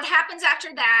what happens after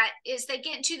that is they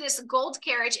get into this gold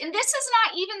carriage. And this is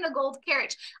not even the gold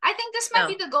carriage. I think this might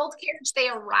be the gold carriage they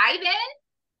arrive in,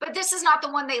 but this is not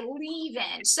the one they leave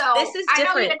in. So this is I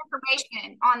know you have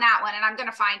information on that one, and I'm going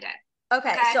to find it.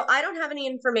 Okay, so I don't have any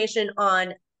information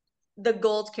on the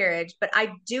gold carriage, but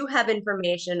I do have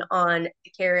information on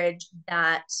the carriage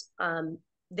that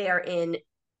they are in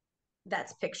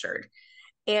that's pictured.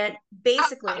 And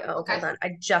basically, hold on,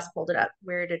 I just pulled it up.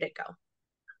 Where did it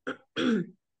go?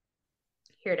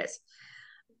 Here it is.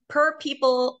 Per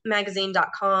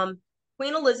peoplemagazine.com,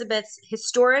 Queen Elizabeth's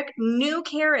historic new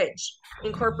carriage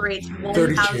incorporates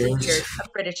 1,000 years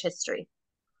of British history.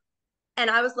 And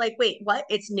I was like, wait, what?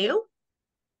 It's new?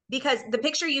 Because the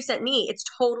picture you sent me, it's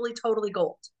totally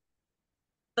gold.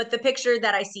 But the picture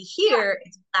that I see here,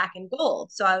 it's black and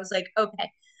gold. So I was like,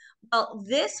 okay, well,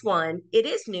 this one, it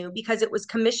is new because it was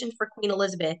commissioned for Queen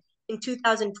Elizabeth in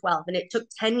 2012, and it took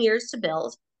 10 years to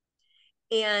build.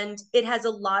 And it has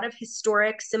a lot of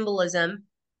historic symbolism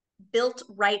built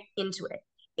right into it.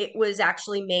 It was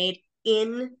actually made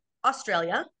in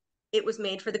Australia. It was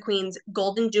made for the Queen's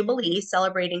Golden Jubilee,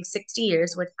 celebrating 60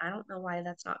 years, which I don't know why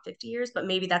that's not 50 years, but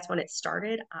maybe that's when it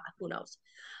started. Who knows?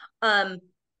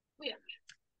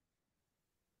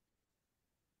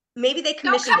 Maybe they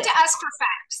commissioned it. Don't come to us for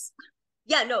facts.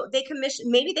 Yeah, no,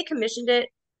 maybe they commissioned it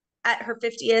at her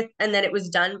 50th and then it was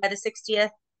done by the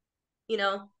 60th, you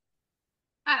know?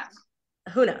 I don't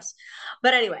know. Who knows?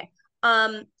 But anyway,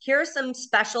 here are some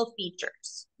special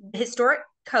features. The historic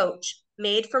coach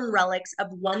made from relics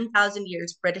of 1,000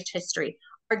 years British history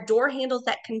are door handles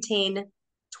that contain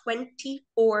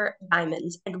 24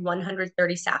 diamonds and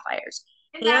 130 sapphires.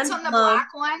 And that's on the black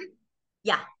one?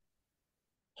 Yeah.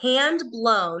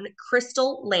 Hand-blown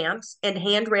crystal lamps and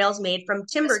handrails made from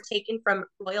timber taken from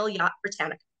Royal Yacht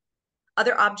Britannica.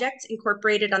 Other objects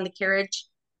incorporated on the carriage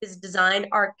design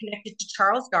are connected to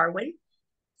Charles Darwin,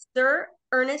 Sir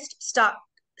Ernest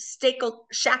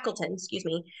Shackleton,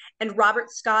 and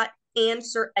Robert Scott and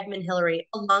Sir Edmund Hillary,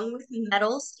 along with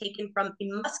medals taken from a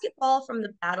musket ball from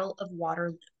the Battle of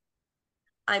Waterloo.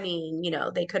 I mean, you know,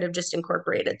 they could have just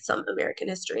incorporated some American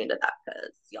history into that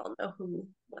because y'all know who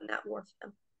won that war for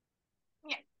them.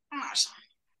 Yeah, gosh.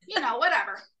 You know,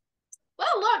 whatever.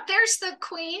 Well, look, there's the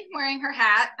Queen wearing her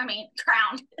hat. I mean,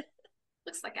 crown.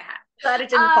 Looks like a hat. Glad it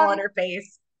didn't fall on her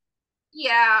face.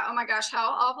 Yeah. Oh my gosh, how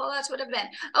awful that would have been.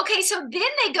 Okay, so then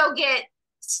they go get.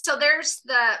 So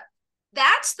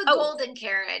that's the golden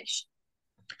carriage.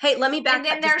 Hey, let me back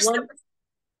up just one.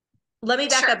 Let me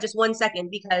back Sure. up just 1 second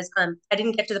because I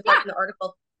didn't get to the part in the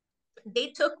article. They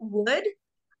took wood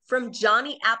from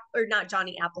Johnny or not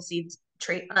Johnny Appleseed's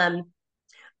tree. Isaac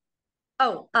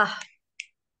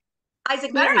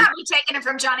Better Newton. not be taking it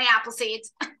from Johnny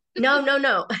Appleseed's. No,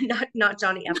 not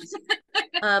Johnny Appleseed.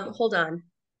 Hold on.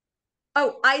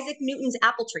 Oh, Isaac Newton's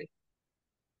apple tree.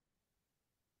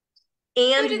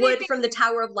 And wood from the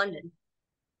Tower of London.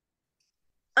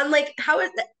 I'm like, how is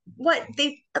that? What?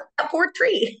 A poor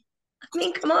tree. I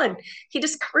mean, come on. He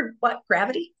discovered what?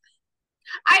 Gravity?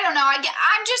 I don't know.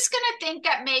 I'm just going to think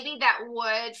that maybe that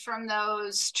wood from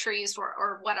those trees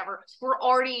or whatever were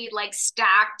already like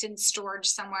stacked and stored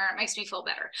somewhere. It makes me feel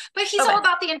better. But he's all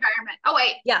about the environment. Oh,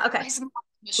 wait. Yeah, okay. Let's move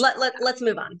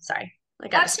on. Sorry.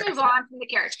 Let's move on from the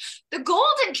carriage. The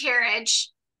golden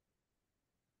carriage,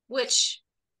 which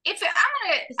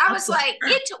I was like,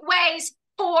 it weighs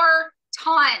 4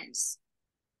 tons.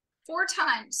 4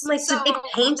 tons. Like, so did they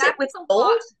paint it with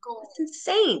gold? That's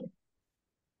insane.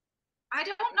 I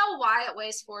don't know why it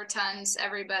weighs 4 tons,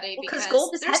 everybody, because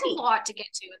gold is there's heavy. a lot to get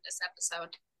to in this episode.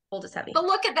 Gold is heavy. But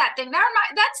look at that thing. That's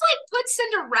like put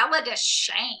Cinderella to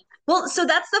shame. Well, so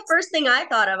that's the first thing I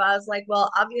thought of. I was like, well,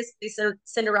 obviously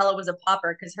Cinderella was a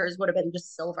pauper because hers would have been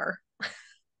just silver.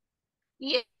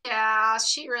 Yeah,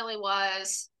 she really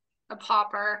was a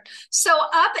pauper. So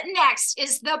up next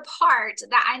is the part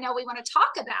that I know we want to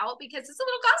talk about because it's a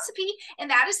little gossipy, and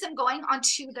that is them going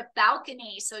onto the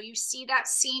balcony. So you see that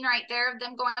scene right there of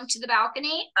them going to the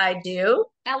balcony? I do.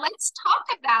 Now let's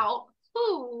talk about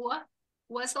who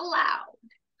was allowed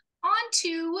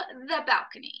onto the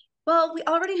balcony. Well, we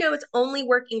already know it's only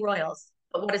working royals,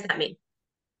 but what does that mean?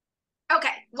 Okay,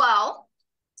 well,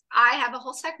 I have a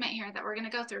whole segment here that we're going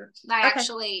to go through. I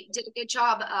actually did a good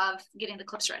job of getting the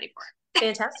clips ready for it.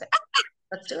 Fantastic.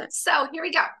 Let's do it. So here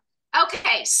we go.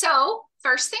 Okay, so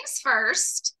first things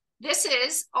first, this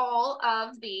is all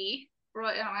of the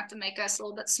royal. I don't have to make us a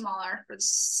little bit smaller for the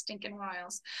stinking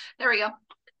royals. There we go.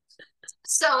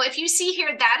 So if you see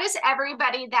here, that is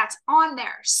everybody that's on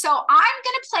there. So I'm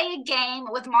going to play a game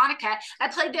with Monica. I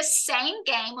played this same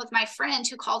game with my friend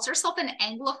who calls herself an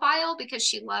Anglophile because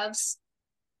she loves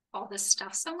all this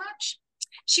stuff so much.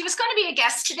 She was going to be a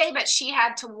guest today, but she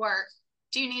had to work.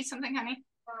 Do you need something, honey?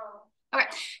 Okay.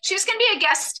 She was going to be a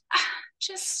guest.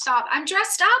 Just stop. I'm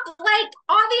dressed up like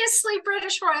obviously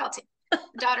British royalty.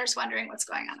 Daughter's wondering what's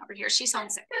going on over here. She's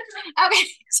homesick. Okay.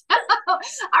 So,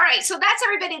 all right. So that's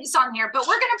everybody that's on here. But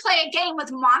we're going to play a game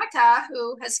with Monica,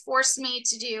 who has forced me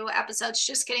to do episodes.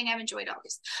 Just kidding. I've enjoyed all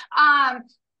these.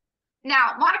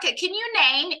 Now, Monica, can you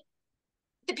name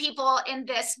the people in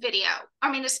this video?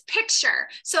 I mean, this picture.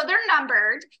 So they're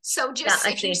numbered. So just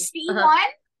if you see one,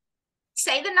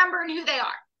 say the number and who they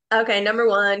are. Okay. Number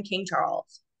 1, King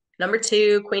Charles. Number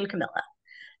 2, Queen Camilla.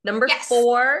 Number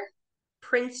 4,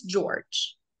 Prince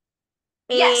George.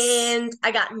 And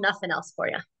I got nothing else for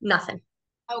you. Nothing.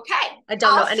 Okay. I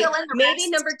don't know any. Maybe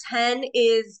number 10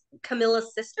 is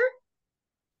Camilla's sister.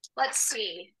 Let's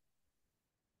see.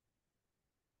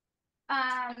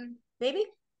 Maybe.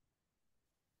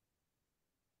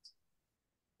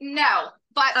 No,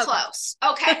 but close.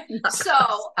 Okay. So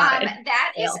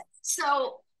that is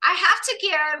so I have to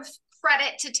give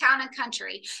credit to Town and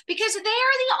Country because they are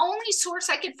the only source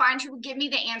I could find who would give me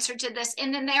the answer to this.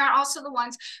 And then they are also the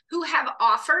ones who have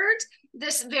offered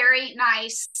this very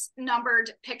nice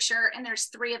numbered picture. And there's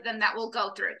 3 of them that we'll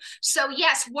go through. So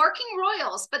yes, working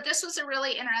royals, but this was a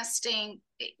really interesting,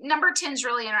 number 10 is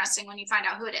really interesting when you find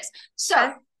out who it is.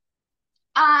 So,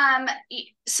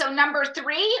 so number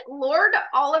 3, Lord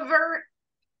Oliver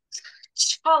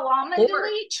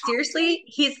Cholmondeley. Seriously?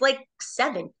 He's like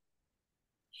 7.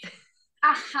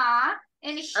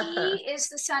 And he is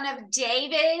the son of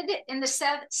David and the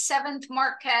 7th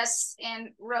Marquess and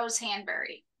Rose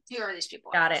Hanbury. Who are these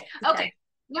people? Got it. Okay.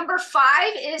 Number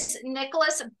 5 is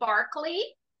Nicholas Barclay.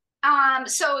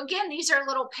 So again, these are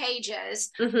little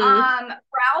pages.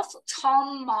 Ralph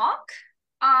Talmock.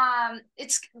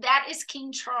 That is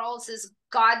King Charles's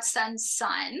godson's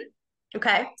son.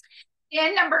 Okay.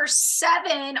 And number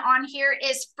 7 on here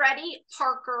is Freddie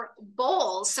Parker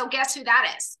Bowles. So guess who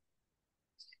that is?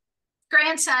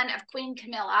 Grandson of Queen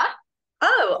Camilla.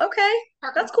 Oh, okay.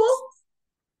 Parker That's cool.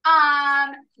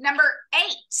 Number 8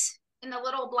 in the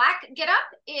little black getup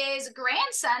is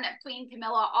grandson of Queen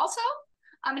Camilla also.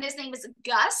 And his name is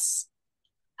Gus.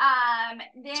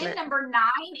 Then number 9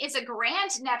 is a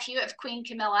grandnephew of Queen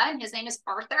Camilla, and his name is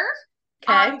Arthur.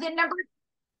 Okay. Then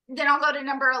Then I'll go to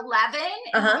number 11.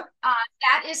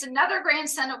 That is another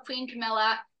grandson of Queen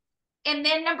Camilla. And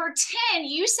then number 10,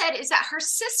 you said, is that her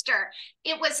sister?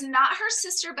 It was not her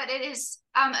sister, but it is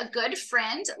a good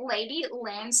friend, Lady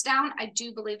Lansdowne. I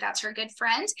do believe that's her good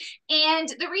friend. And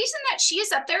the reason that she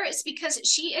is up there is because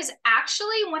she is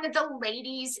actually one of the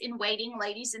ladies in waiting,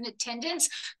 ladies in attendance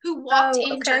who walked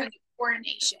in during the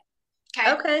coronation.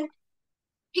 Okay.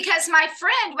 Because my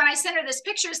friend, when I sent her this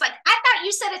picture, is like, I thought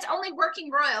you said it's only working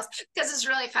royals, because it's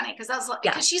really funny. Because I was like,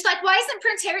 because she's like, why isn't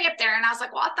Prince Harry up there? And I was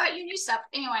like, well, I thought you knew stuff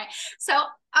anyway.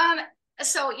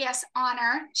 So yes,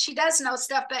 honor. She does know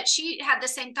stuff, but she had the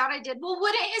same thought I did. Well,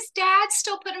 wouldn't his dad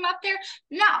still put him up there?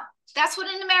 No, that's what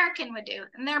an American would do,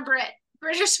 and they're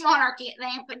British monarchy. They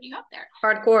ain't putting you up there.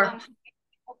 Hardcore.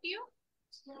 Help you?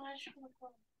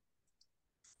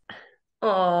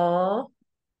 Aww.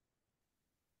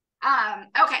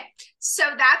 Okay, so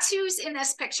that's who's in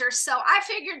this picture. So I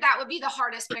figured that would be the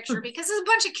hardest picture because there's a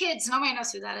bunch of kids. Nobody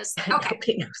knows who that is. Okay.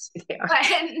 Nobody knows who they are. But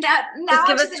now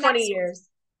just give us 20 years.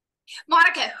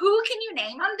 Monica, who can you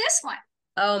name on this one?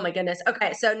 Oh my goodness.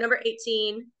 Okay, so number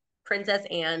 18, Princess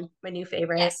Anne, my new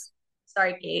favorite. Yes.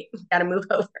 Sorry, Kate. Gotta move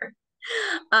over.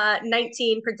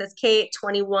 19, Princess Kate.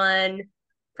 21,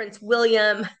 Prince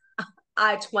William.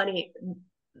 20,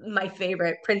 my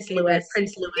favorite, Prince Louis.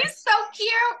 He's so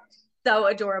cute. So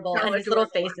adorable. And his little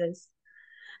faces.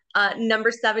 Number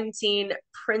 17,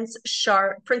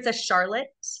 Princess Charlotte.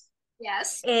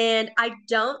 Yes. And I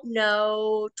don't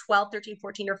know 12, 13,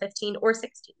 14, or 15, or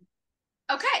 16.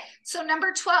 Okay, so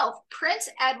number 12, Prince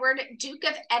Edward, Duke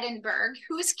of Edinburgh,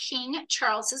 who is King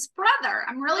Charles's brother.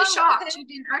 I'm really shocked you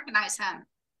didn't recognize him.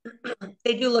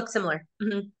 They do look similar.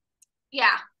 Mm-hmm.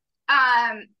 Yeah.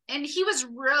 And he was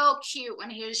real cute when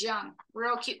he was young,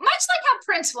 real cute, much like how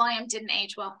Prince William didn't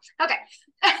age well. Okay.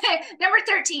 Number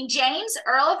 13, James,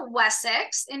 Earl of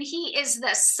Wessex, and he is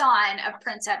the son of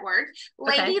Prince Edward.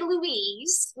 Lady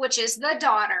Louise, which is the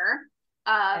daughter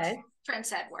of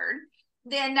Prince Edward.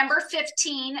 Then number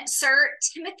 15, Sir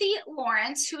Timothy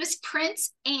Lawrence, who is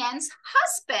Prince Anne's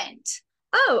husband.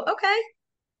 Oh, okay.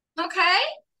 Okay.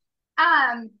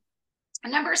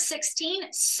 Number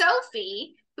 16,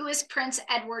 Sophie, who is Prince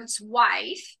Edward's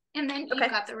wife. And then you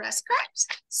got the rest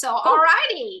correct. So,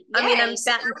 alrighty. I mean, I'm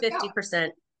batting 50%.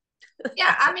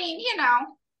 Yeah, I mean,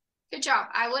 good job.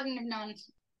 I wouldn't have known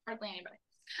hardly anybody.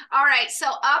 All right, so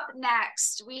up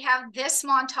next, we have this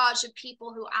montage of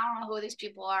people who, I don't know who these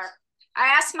people are. I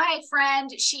asked my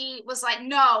friend, she was like,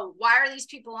 no, why are these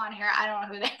people on here? I don't know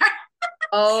who they are.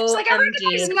 Oh, she's like, I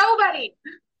recognize nobody.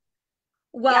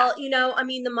 Well, I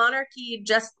mean, the monarchy,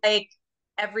 just like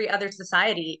every other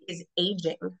society, is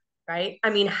aging, right? I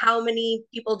mean, how many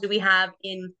people do we have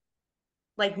in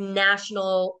like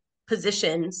national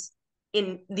positions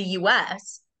in the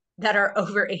US that are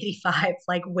over 85?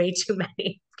 Like way too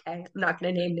many. Okay, I'm not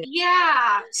going to name it.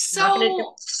 Yeah, so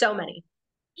many.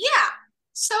 Yeah,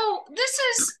 so this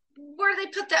is where they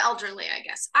put the elderly, I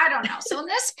guess. I don't know. So in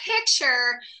this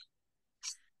picture,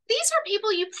 these are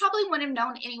people you probably wouldn't have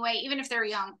known anyway, even if they're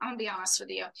young. I'm gonna be honest with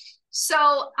you.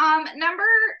 So number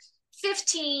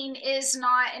 15 is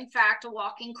not, in fact, a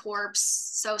walking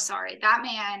corpse. So sorry. That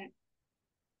man,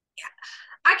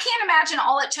 I can't imagine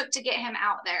all it took to get him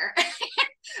out there.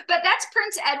 But that's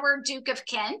Prince Edward, Duke of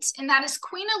Kent, and that is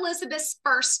Queen Elizabeth's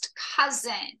first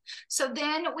cousin. So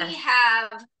then we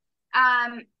have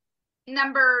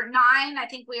number 9, I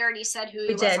think we already said who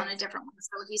he was on a different one,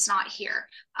 so he's not here.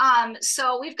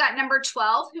 So we've got number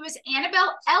 12, who is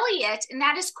Annabelle Elliot, and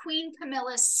that is Queen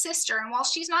Camilla's sister. And while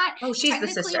she's not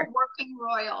technically a working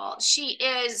royal, she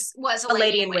was a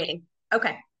lady in waiting.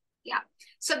 Okay. Yeah.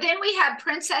 So then we have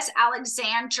Princess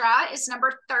Alexandra is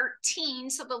number 13,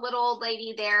 so the little old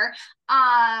lady there.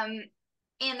 And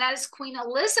that is Queen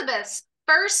Elizabeth's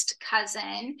first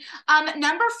cousin.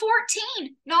 Number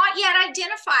 14, not yet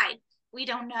identified. We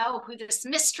don't know who this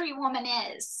mystery woman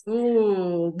is.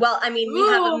 Ooh, well, I mean, we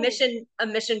have a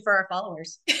mission for our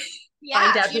followers.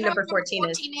 Yeah, find out who number 14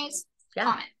 is.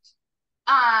 Comment.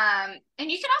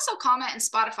 And you can also comment in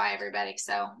Spotify, everybody.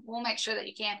 So we'll make sure that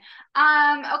you can.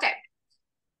 Okay.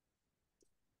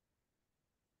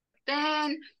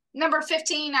 Then number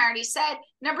 15, I already said.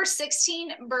 Number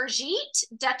 16, Brigitte,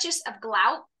 Duchess of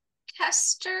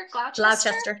Gloucester.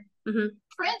 Mm-hmm.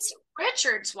 Prince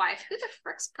Richard's wife. Who the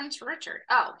frick's Prince Richard?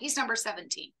 Oh, he's number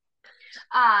 17.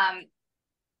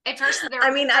 At first,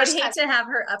 I mean, I'd hate to have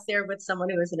her up there with someone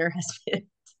who isn't her husband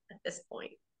at this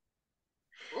point.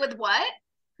 With what?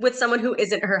 With someone who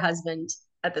isn't her husband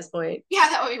at this point. Yeah,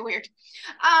 that would be weird.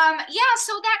 Yeah,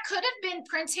 so that could have been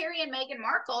Prince Harry and Meghan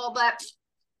Markle, but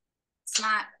it's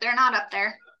not. They're not up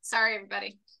there. Sorry,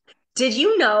 everybody. Did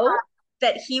you know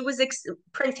that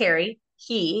Prince Harry,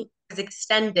 he was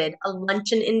extended a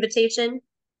luncheon invitation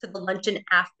to the luncheon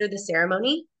after the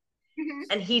ceremony,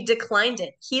 and he declined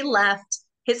it. He left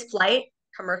his flight,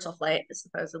 commercial flight,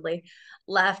 supposedly,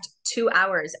 left 2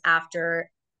 hours after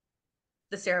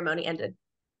the ceremony ended.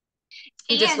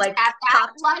 He just at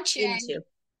that luncheon,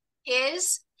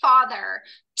 his father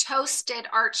toasted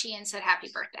Archie and said happy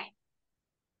birthday.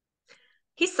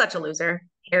 He's such a loser.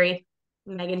 Harry,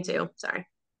 Meghan too. Sorry.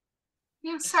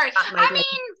 Yeah, sorry. I mean,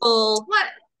 full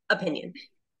opinion.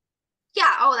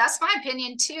 Yeah, that's my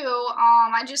opinion too.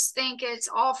 I just think it's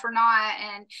all for naught,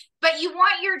 but you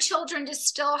want your children to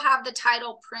still have the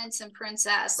title prince and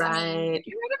princess. Right. I mean, get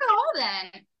rid of it all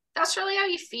then. That's really how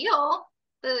you feel.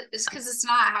 It's because it's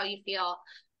not how you feel.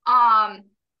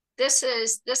 This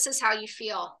is how you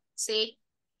feel. See?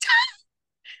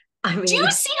 I mean, do you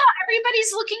see how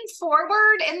everybody's looking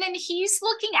forward and then he's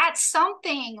looking at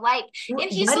something and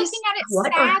he's looking at it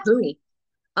sadly.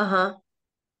 Uh-huh.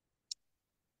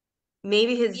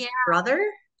 Maybe his brother?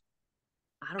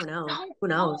 I don't know. Who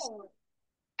knows?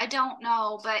 I don't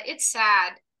know, but it's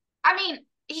sad. I mean,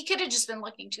 he could have just been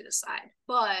looking to the side,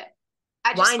 but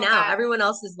I just why now? Everyone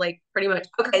else is like pretty much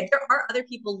okay. There are other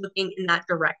people looking in that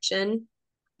direction,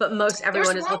 but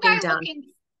everyone is looking down. Looking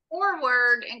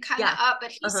forward and kind of up,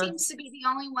 but he seems to be the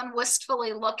only one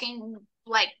wistfully looking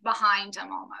behind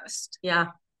him almost. Yeah.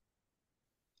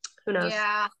 Who knows?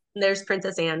 Yeah. And there's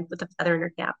Princess Anne with a feather in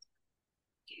her cap.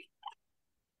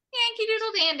 Yankee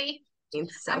Doodle Dandy.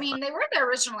 So they were the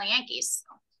original Yankees.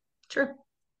 So. True.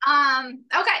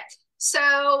 Okay.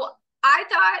 So I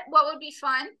thought what would be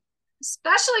fun,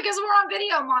 especially because we're on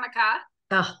video, Monica.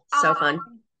 Oh, so fun.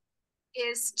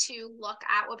 Is to look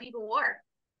at what people wore.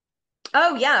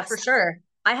 Oh, yeah, for sure.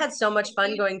 I had so much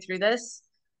fun going through this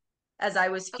as I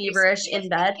was feverish in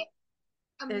bed.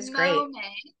 It was great.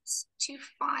 To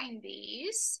find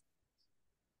these.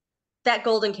 That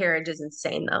golden carriage is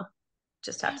insane, though.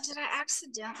 Just have Did I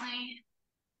accidentally?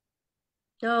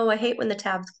 No, I hate when the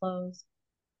tabs close.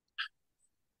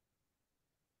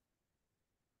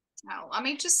 No, let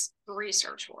me just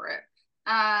research for it.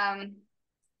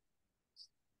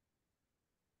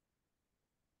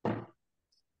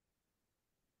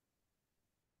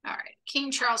 All right,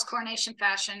 King Charles coronation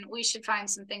fashion. We should find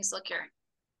some things. Look here.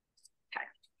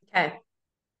 Okay.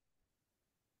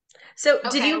 So,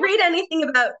 did you read anything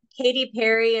about Katy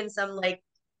Perry and some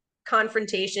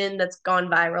confrontation that's gone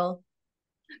viral?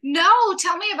 No,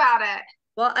 tell me about it.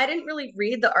 Well, I didn't really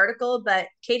read the article, but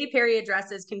Katy Perry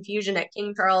addresses confusion at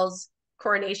King Charles'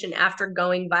 coronation after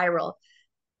going viral.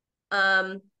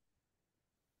 Apparently,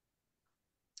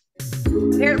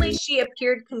 she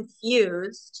appeared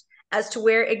confused as to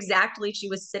where exactly she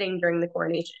was sitting during the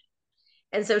coronation.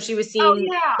 And so she was seen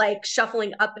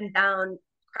shuffling up and down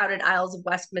crowded aisles of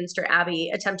Westminster Abbey,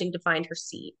 attempting to find her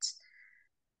seat.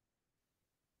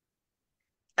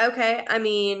 Okay, I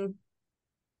mean,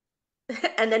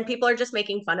 and then people are just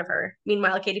making fun of her.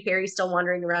 Meanwhile, Katy Perry is still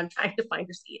wandering around trying to find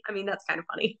her seat. I mean, that's kind of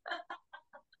funny.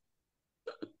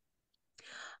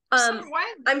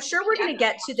 I'm sure we're going to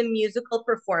get to the musical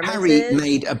performances. Harry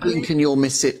made a blink and you'll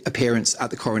miss it appearance at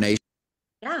the coronation.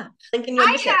 Yeah, blink and you'll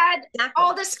miss it. I had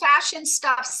all this fashion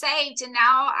stuff saved, and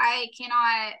now I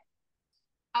cannot.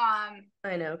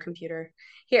 I know, computer.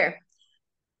 Here,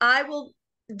 I will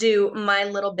do my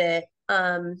little bit.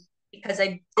 Because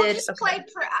I did.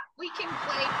 We can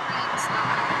play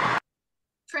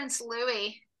Prince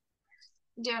Louis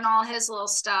doing all his little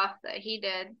stuff that he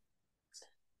did.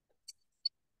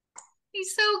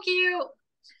 He's so cute.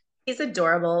 He's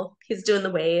adorable. He's doing the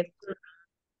wave.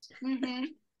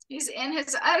 He's in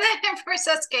his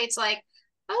Princess Kate's like,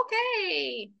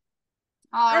 okay.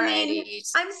 Alrighty. I mean,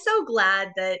 I'm so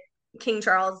glad that King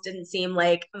Charles didn't seem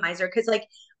like a miser, because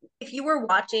if you were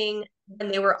watching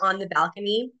when they were on the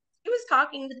balcony, he was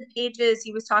talking to the pages.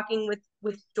 He was talking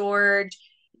with George.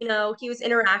 He was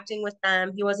interacting with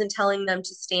them. He wasn't telling them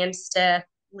to stand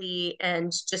stiffly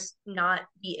and just not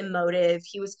be emotive.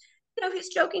 He was, he was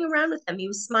joking around with them. He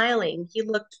was smiling. He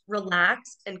looked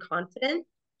relaxed and confident.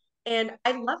 And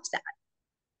I loved that.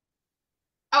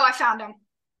 Oh, I found him.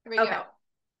 Here we go.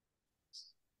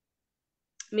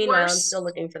 Meanwhile, I'm still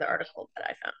looking for the article that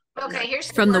I found. Okay,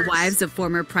 here's from the wives of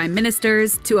former prime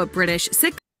ministers to a British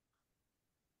sick.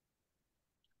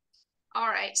 All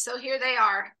right, so here they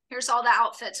are. Here's all the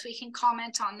outfits. We can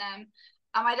comment on them.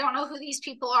 I don't know who these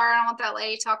people are. I don't want that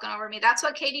lady talking over me. That's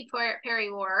what Katy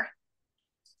Perry wore.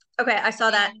 Okay, I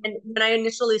saw that. And when I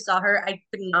initially saw her, I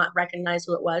could not recognize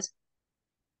who it was.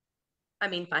 I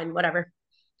mean, fine, whatever.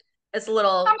 It's a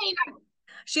little...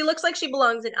 she looks like she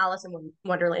belongs in Alice in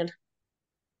Wonderland.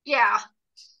 Yeah.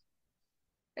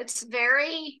 It's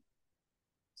very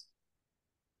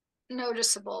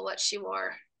noticeable what she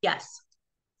wore. Yes.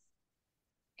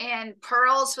 And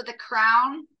pearls with a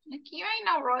crown. Like, you ain't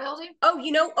no royalty. Oh,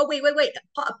 wait.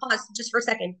 Pause just for a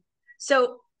second.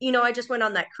 So, I just went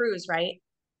on that cruise, right?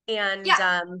 And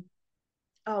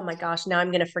oh my gosh, now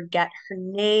I'm gonna forget her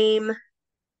name.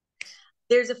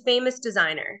 There's a famous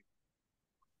designer.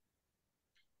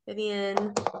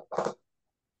 Vivian.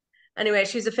 Anyway,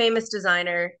 she's a famous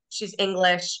designer. She's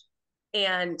English.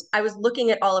 And I was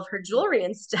looking at all of her jewelry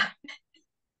and stuff.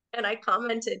 And I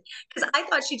commented, because I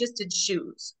thought she just did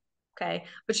shoes. Okay.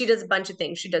 But she does a bunch of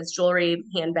things. She does jewelry,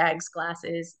 handbags,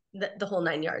 glasses, the whole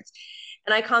 9 yards.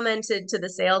 And I commented to the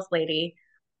sales lady,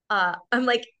 I'm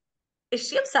like, is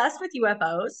she obsessed with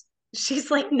UFOs? She's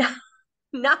like, no,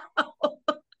 no.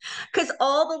 Because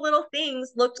all the little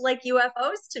things looked like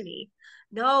UFOs to me.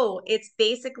 No, it's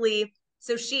basically,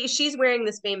 so she's wearing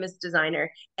this famous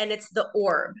designer, and it's the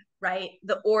orb, right?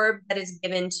 The orb that is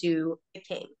given to the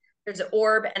king. There's an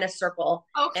orb and a circle.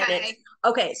 Okay. And it's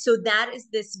okay. So that is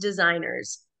this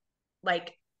designer's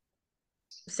like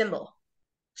symbol.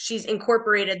 She's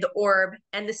incorporated the orb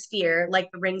and the sphere, like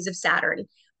the rings of Saturn,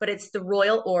 but it's the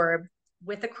royal orb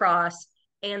with a cross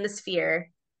and the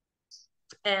sphere.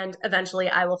 And eventually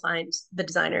I will find the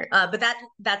designer. But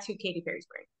that's who Katy Perry's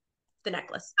wearing, the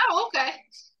necklace. Oh, okay.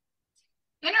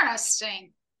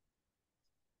 Interesting.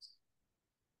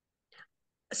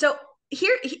 So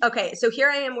here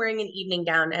I am wearing an evening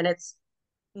gown, and it's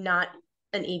not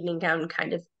an evening gown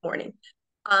kind of morning.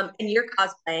 And you're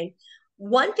cosplaying.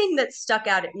 One thing that stuck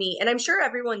out at me, and I'm sure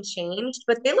everyone changed,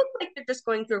 but they look like they're just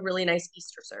going through a really nice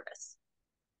Easter service.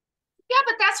 Yeah,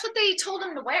 but that's what they told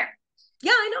them to wear.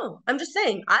 Yeah, I know. I'm just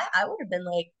saying, I would have been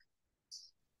like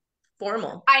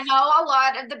formal. I know a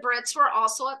lot of the Brits were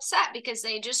also upset because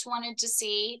they just wanted to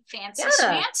see fancy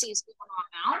schmancies going on.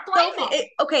 I don't blame them.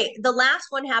 Okay, the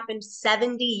last one happened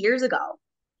 70 years ago.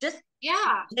 Just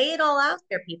lay it all out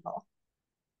there, people.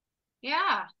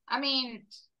 Yeah, I mean,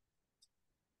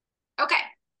 okay.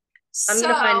 I'm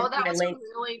gonna find that my was link. A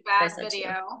really bad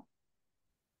video.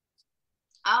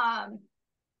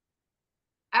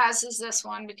 As is this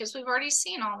one, because we've already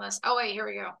seen all this. Oh wait, here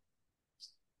we go.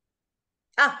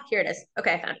 Ah, here it is.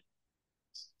 Okay, I found it.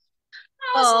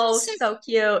 Oh, so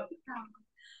cute.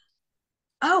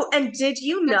 Oh, and did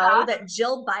you know that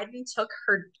Jill Biden took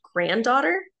her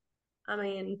granddaughter? I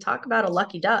mean, talk about a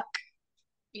lucky duck.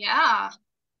 Yeah.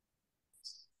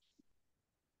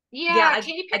 Yeah,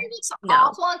 Katy Perry looks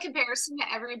awful in comparison to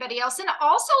everybody else. And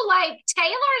also, like,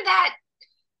 Taylor,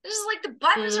 this is like the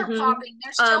buttons are popping.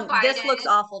 There's Jill Biden. This looks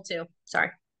awful too.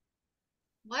 Sorry.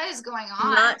 What is going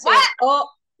on?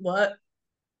 What?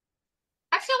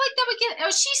 I feel like that would get.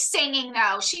 Oh, she's singing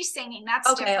though. She's singing.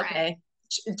 That's different. Okay.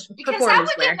 Because that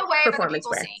would get in the way of other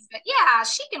people singing. But yeah,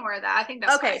 she can wear that. I think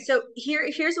that's okay. Fine. So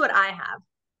here's what I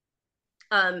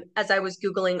have. As I was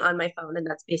Googling on my phone, and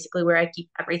that's basically where I keep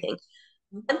everything.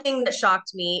 One thing that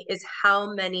shocked me is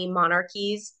how many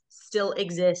monarchies still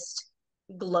exist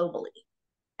globally.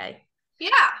 Okay.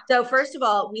 Yeah. So first of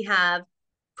all, we have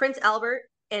Prince Albert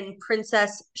and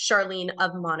Princess Charlene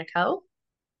of Monaco.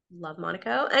 Love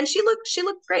Monaco. And she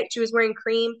looked great. She was wearing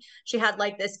cream. She had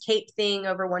like this cape thing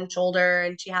over one shoulder,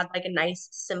 and she had like a nice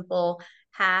simple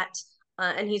hat.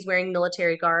 And he's wearing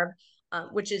military garb,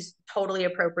 which is totally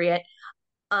appropriate.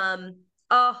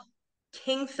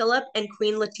 King Philip and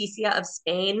Queen Letizia of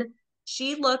Spain.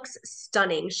 She looks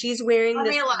stunning. She's wearing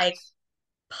this like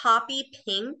poppy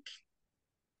pink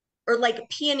or like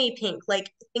peony pink. Like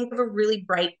think of a really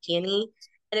bright peony,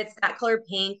 and it's that color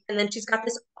pink. And then she's got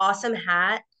this awesome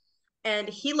hat, and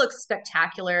he looks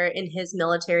spectacular in his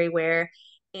military wear.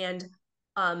 And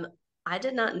I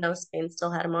did not know Spain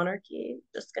still had a monarchy.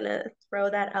 Just gonna throw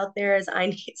that out there as I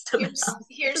need some help.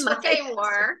 Here's what they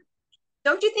wore.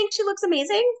 Don't you think she looks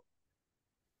amazing?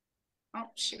 Oh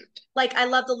shoot! Like I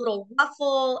love the little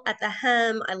ruffle at the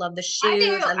hem. I love the shoes. I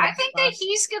do. I think that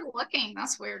he's good looking.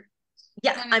 That's weird.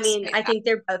 Yeah, I mean, I think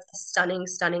they're both a stunning,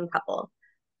 stunning couple.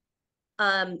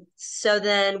 So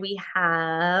then we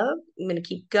have, I'm gonna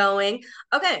keep going.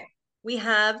 Okay, we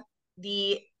have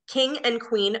the King and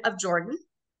Queen of Jordan.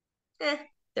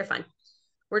 They're fine.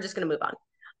 We're just gonna move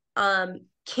on.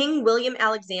 King William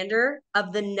Alexander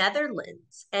of the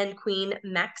Netherlands and Queen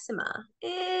Maxima,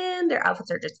 and their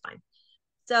outfits are just fine.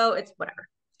 So it's whatever.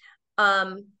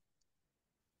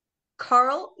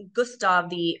 Carl Gustav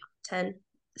the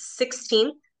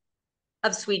 16th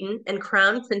of Sweden and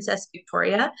Crown Princess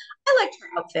Victoria. I liked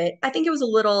her outfit. I think it was a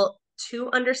little too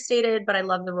understated, but I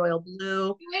love the royal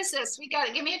blue. Who is this? We got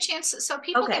to give me a chance so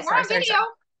people can. We're on video.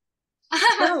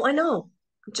 No, I know.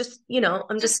 Just,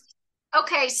 I'm just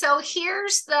Okay, so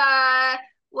here's the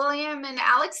William and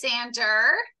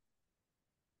Alexander.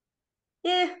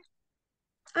 Yeah.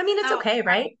 I mean, it's okay,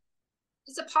 right?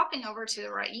 Is it popping over to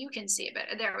the right? You can see it,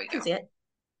 but there we go. I can see it.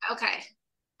 Okay.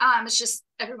 It's just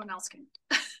everyone else can.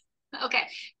 Okay.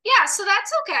 Yeah, so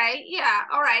that's okay. Yeah.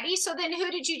 Alrighty. So then who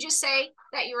did you just say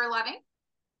that you were loving?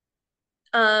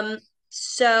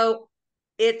 So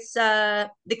it's the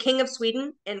King of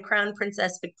Sweden and Crown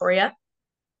Princess Victoria.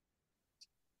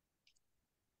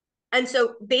 And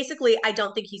so basically, I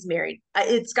don't think he's married.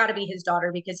 It's got to be his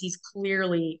daughter because he's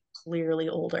clearly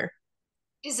older.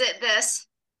 Is it this?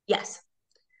 Yes.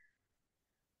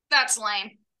 That's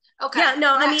lame. Okay. Yeah,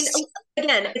 no, next. I mean,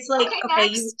 again, it's like, okay,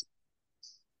 you.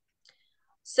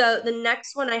 So the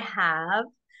next one I have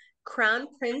Crown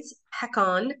Prince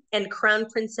Haakon and Crown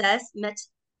Princess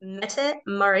Mette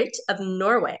Marit of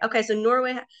Norway. Okay, so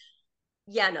Norway.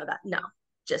 Yeah, no,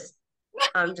 just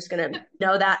I'm just gonna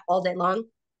know that all day long.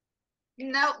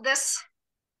 No, this.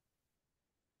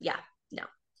 Yeah, no,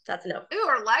 that's no. Ooh,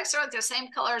 her legs are the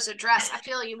same color as a dress. I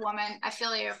feel you, woman. I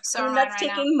feel you. So I mean, that's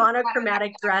taking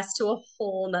monochromatic dress to a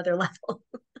whole nother level.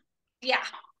 Yeah.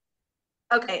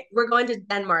 Okay, we're going to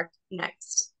Denmark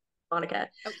next, Monica.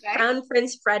 Okay. Crown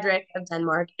Prince Frederick of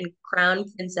Denmark and Crown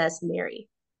Princess Mary.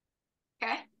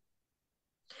 Okay.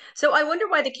 So I wonder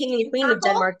why the King and Queen of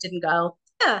Denmark didn't go.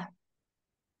 Yeah.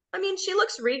 I mean, she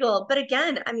looks regal, but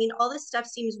again, I mean, all this stuff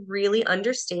seems really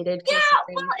understated. Yeah,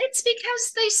 well, it's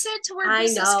because they said to wear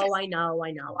business. I know.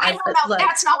 I don't know. Look,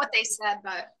 that's not what they said,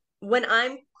 but when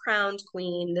I'm crowned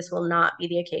queen, this will not be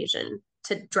the occasion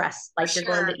to dress like you're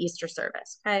going to Easter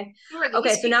service. Okay.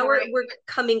 Okay. So now we're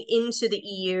coming into the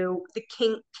EU. The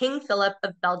King Philip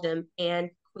of Belgium and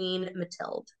Queen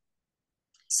Mathilde.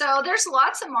 So there's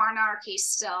lots of monarchies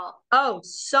still. Oh,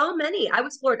 so many. I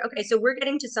was floored. Okay, so we're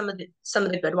getting to some of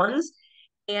the good ones.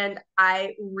 And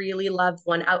I really love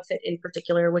one outfit in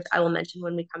particular, which I will mention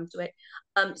when we come to it.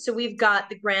 So we've got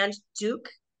the Grand Duke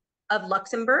of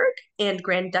Luxembourg and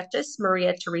Grand Duchess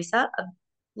Maria Theresa of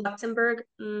Luxembourg.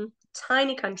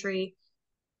 Tiny country.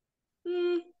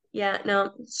 Yeah,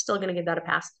 no, still gonna give that a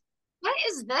pass. What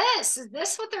is this? Is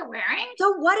this what they're wearing?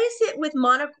 So what is it with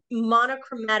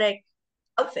monochromatic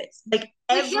outfits? Like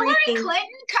everything. Hillary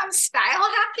Clinton come style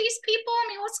half these people? I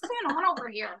mean, what's going on over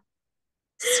here?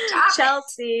 Stop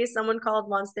Chelsea, someone called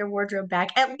wants their wardrobe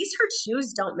back. At least her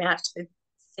shoes don't match the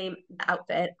same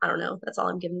outfit. I don't know. That's all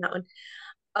I'm giving that one.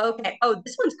 Okay. Oh,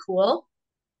 this one's cool.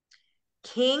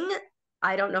 King,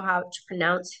 I don't know how to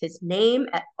pronounce his name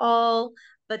at all,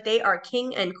 but they are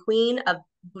King and Queen of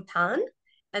Bhutan,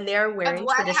 and they are wearing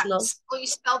traditional. Will you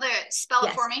spell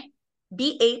it for me?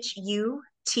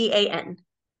 Bhutan.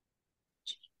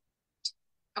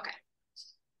 Okay.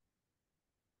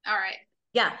 All right.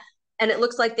 Yeah. And it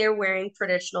looks like they're wearing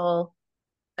traditional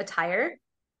attire.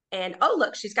 And oh,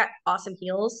 look, she's got awesome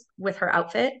heels with her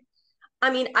outfit.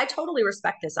 I mean, I totally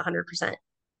respect this 100%.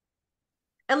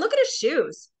 And look at his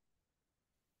shoes.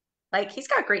 Like, he's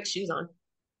got great shoes on.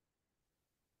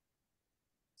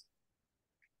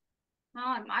 Well,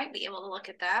 I might be able to look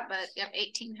at that, but you have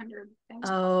 1,800 things.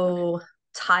 Oh,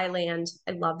 Thailand.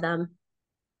 I love them.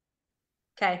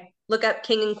 Okay, look up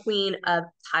King and Queen of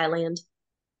Thailand.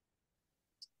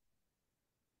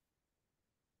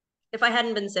 If I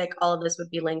hadn't been sick, all of this would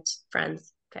be linked,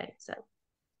 friends. Okay, so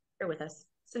bear with us.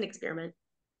 It's an experiment.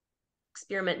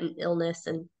 Experiment in illness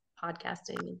and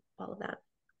podcasting and all of that.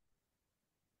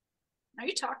 Are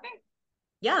you talking?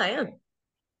 Yeah, I am.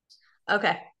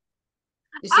 Okay.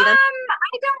 You see them?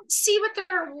 I don't see what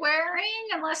they're wearing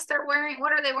unless they're wearing,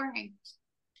 what are they wearing?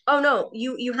 Oh no,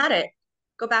 you had it.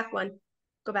 Go back one.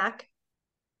 Go back.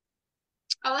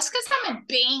 Oh, that's because I'm in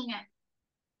Bing.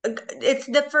 It's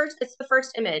the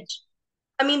first image.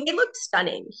 I mean, they look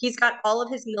stunning. He's got all of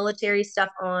his military stuff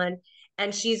on,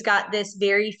 and she's got this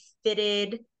very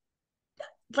fitted,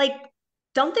 like,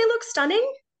 don't they look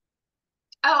stunning?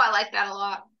 Oh, I like that a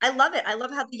lot. I love it. I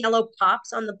love how the yellow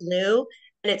pops on the blue,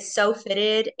 and it's so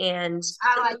fitted, and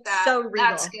I like that. So regal.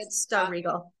 That's good stuff. So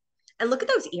regal. And look at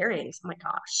those earrings. Oh my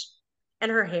gosh.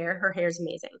 And her hair is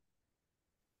amazing.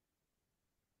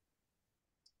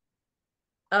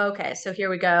 Okay, so here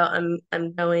we go.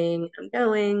 I'm going.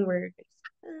 We're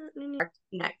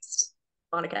next,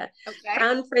 Monica. Okay.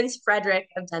 Crown Prince Frederick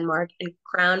of Denmark and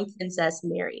Crown Princess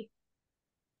Mary.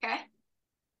 Okay.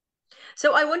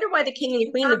 So I wonder why the King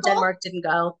and Queen of Denmark didn't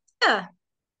go. Yeah.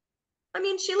 I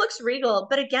mean, she looks regal,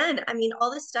 but again, I mean,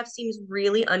 all this stuff seems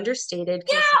really understated.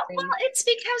 Yeah, well, it's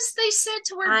because they said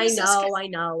to wear business. I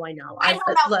know. I don't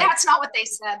know. Look, that's not what they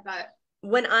said, but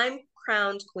when I'm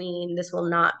crowned queen, this will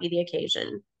not be the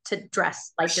occasion to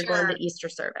dress like you're going to Easter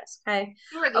service. Okay.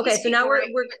 Okay, so now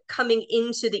we're coming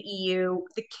into the EU.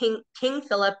 The King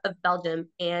Philip of Belgium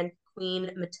and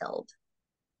Queen Mathilde.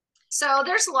 So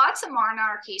there's lots of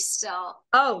monarchies still.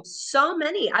 Oh, so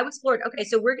many. I was floored. Okay,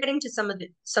 so we're getting to some of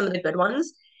the good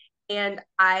ones. And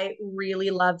I really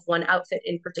love one outfit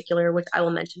in particular, which I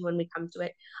will mention when we come to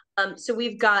it. So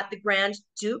we've got the Grand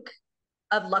Duke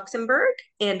of Luxembourg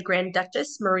and Grand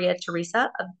Duchess Maria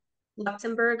Theresa of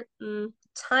Luxembourg.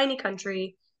 Tiny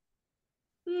country.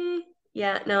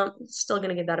 Yeah, no, still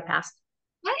gonna give that a pass.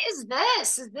 What is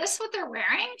this? Is this what they're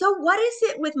wearing? So what is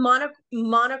it with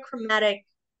monochromatic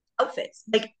outfits?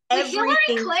 Like everything. Hillary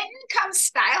Clinton come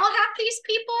style half these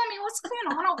people? I mean, what's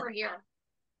going on over here?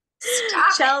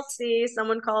 Stop Chelsea,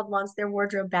 someone called wants their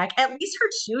wardrobe back. At least her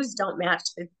shoes don't match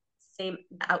the same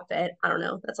outfit. I don't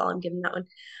know. That's all I'm giving that one.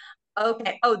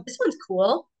 Okay. Oh, this one's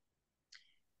cool.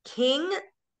 King,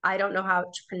 I don't know how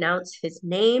to pronounce his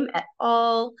name at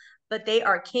all, but they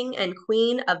are King and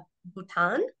Queen of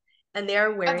Bhutan, and they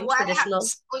are wearing traditional.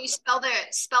 Will you spell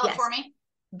it for me?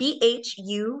 Bhutan.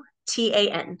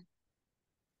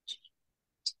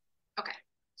 Okay.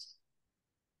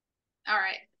 All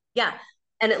right. Yeah.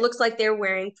 And it looks like they're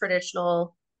wearing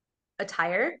traditional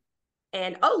attire.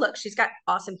 And oh, look, she's got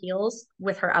awesome heels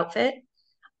with her outfit.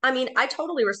 I mean, I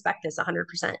totally respect this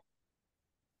 100%.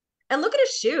 And look at his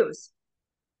shoes.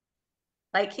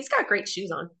 Like, he's got great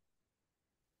shoes on.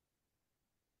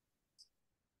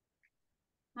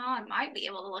 Well, I might be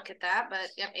able to look at that, but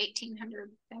you have 1,800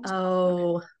 things.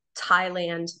 Oh,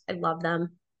 Thailand. I love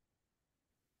them.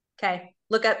 Okay,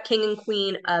 look up King and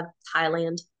Queen of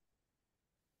Thailand.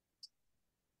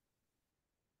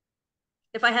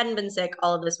 If I hadn't been sick,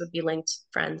 all of this would be linked,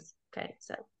 friends. Okay,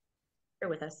 so bear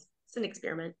with us. It's an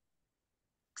experiment.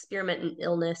 Experiment in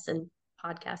illness and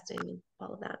podcasting and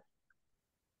all of that.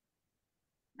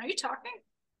 Are you talking?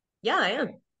 Yeah, I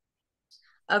am.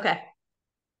 Okay.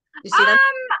 You see them?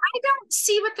 I don't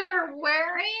see what they're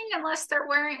wearing unless they're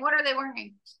wearing, what are they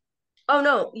wearing? Oh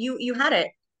no, you had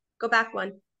it. Go back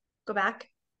one. Go back.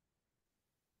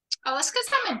 Oh, that's because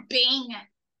I'm in Bing.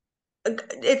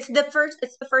 It's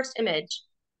the first image.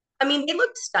 I mean, they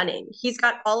look stunning. He's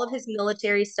got all of his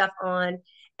military stuff on,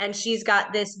 and she's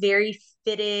got this very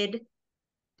fitted,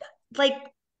 like,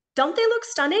 don't they look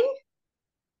stunning?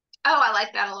 Oh, I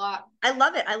like that a lot. I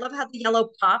love it. I love how the yellow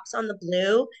pops on the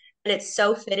blue, and it's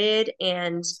so fitted,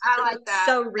 and I like that.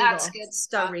 So regal. That's good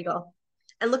stuff. So regal.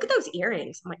 And look at those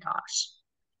earrings. Oh my gosh.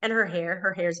 And her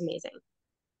hair is amazing.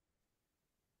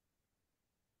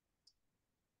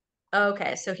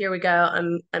 Okay, so here we go.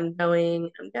 I'm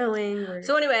going.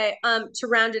 So anyway, to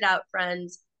round it out,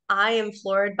 friends, I am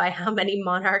floored by how many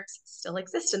monarchs still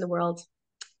exist in the world.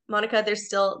 Monica, there's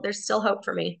still hope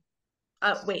for me.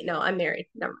 Wait, no, I'm married.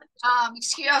 Never mind.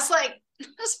 Excuse me, I was like,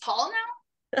 does Paul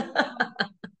know?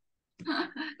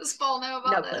 Does Paul know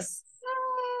about this?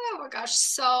 Oh my gosh,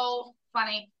 so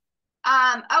funny.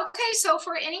 Okay, so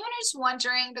for anyone who's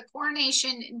wondering, the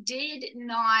coronation did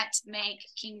not make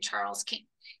King Charles king.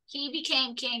 He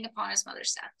became king upon his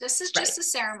mother's death. This is just a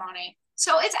ceremony.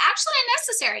 So it's actually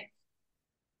unnecessary.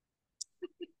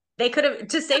 They could have,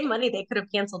 to save money, they could have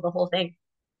canceled the whole thing.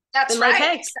 That's right. Like,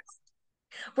 hey,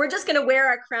 we're just going to wear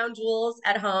our crown jewels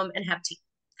at home and have tea.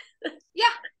 Yeah,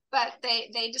 but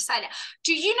they decided.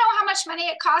 Do you know how much money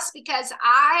it costs? Because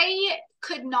I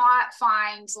could not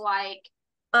find like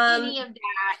any of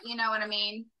that. You know what I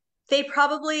mean? They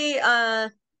probably,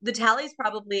 the tally's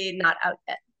probably not out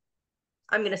yet.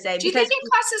 I'm going to say. Do you think it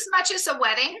costs as much as a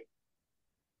wedding?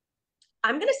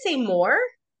 I'm going to say more,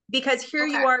 because here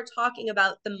you are talking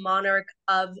about the monarch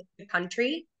of the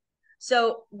country.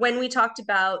 So when we talked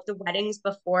about the weddings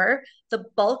before, the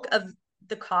bulk of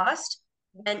the cost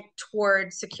went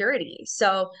toward security.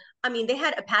 So, I mean, they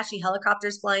had Apache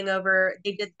helicopters flying over.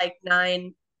 They did like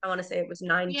 9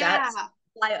 jets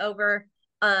fly over.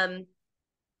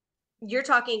 You're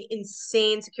talking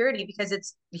insane security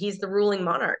because he's the ruling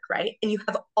monarch, right? And you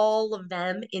have all of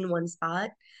them in one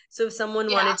spot. So if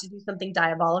someone wanted to do something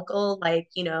diabolical, like,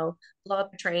 blow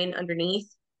up a train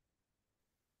underneath,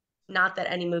 not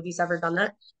that any movie's ever done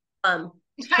that. I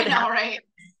know, right?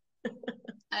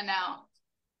 I know.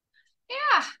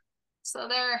 Yeah. So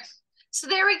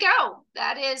there we go.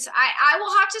 That is, I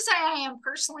will have to say I am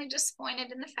personally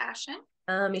disappointed in the fashion.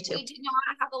 Me too. We did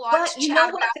not have a lot to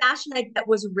chat what fashion I bet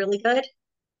was really good?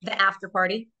 The after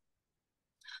party.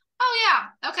 Oh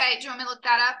yeah. Okay. Do you want me to look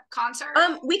that up? Concert?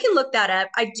 We can look that up.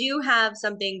 I do have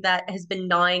something that has been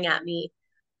gnawing at me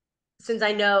since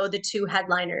I know the 2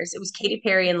 headliners. It was Katy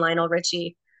Perry and Lionel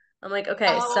Richie. I'm like,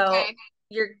 okay, so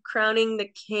you're crowning the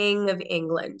King of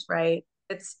England, right?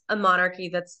 It's a monarchy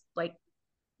that's like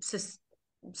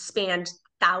spanned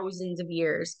thousands of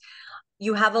years.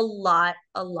 You have a lot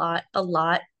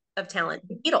of talent.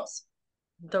 The Beatles,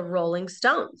 the Rolling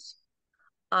Stones,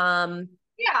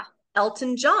 yeah,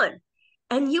 Elton John,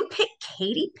 and you pick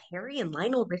Katy Perry and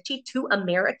Lionel Richie, two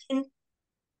American.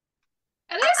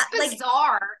 It is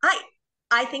bizarre.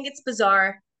 I think it's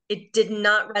bizarre. It did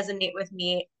not resonate with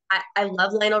me. I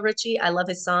love Lionel Richie. I love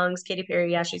his songs. Katy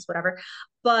Perry, yeah, she's whatever.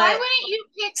 But why wouldn't you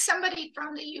pick somebody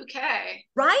from the UK?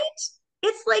 Right?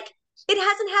 It's like it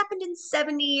hasn't happened in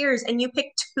 70 years, and you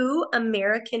pick two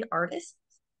American artists.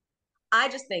 I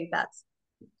just think that's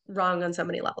wrong on so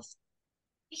many levels.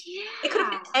 Yeah. It could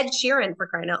have been Ed Sheeran, for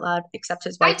crying out loud, except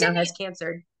his wife now has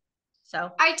cancer. So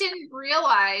I didn't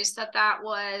realize that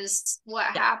was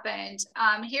what happened.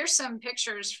 Here's some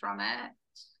pictures from it.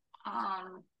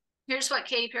 Here's what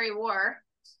Katy Perry wore.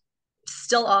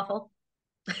 Still awful.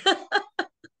 Oh,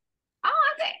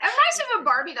 okay. It reminds me of a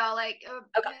Barbie doll.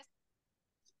 Okay.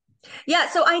 Yeah,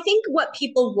 so I think what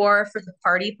people wore for the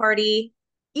party,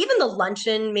 even the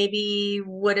luncheon maybe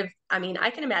would have, I mean, I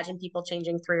can imagine people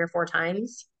changing 3 or 4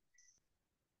 times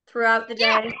throughout the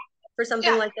day for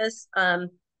something like this.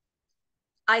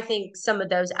 I think some of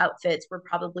those outfits were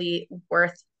probably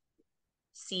worth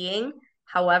seeing.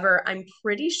 However, I'm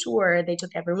pretty sure they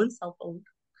took everyone's cell phone,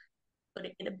 put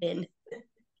it in a bin,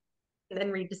 and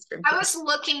then redistributed. I was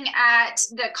looking at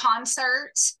the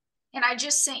concert, and I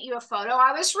just sent you a photo.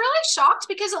 I was really shocked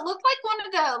because it looked like one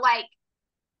of the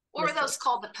what were those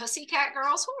called? The Pussycat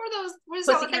Girls? What were those? What is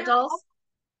that? Pussycat Dolls?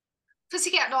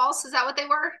 Pussycat Dolls? Is that what they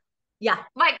were? Yeah.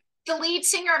 Like the lead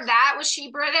singer of that, was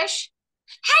she British?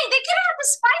 Hey, they could have the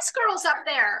Spice Girls up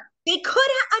there. They could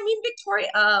have. I mean,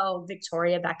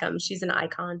 Victoria Beckham. She's an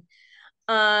icon.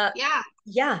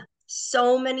 Yeah.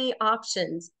 So many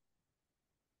options.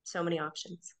 So many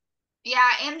options. Yeah,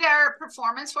 and their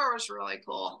performance for it was really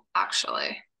cool,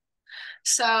 actually.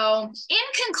 So,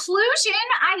 in conclusion,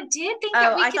 I did think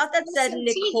that we I thought that said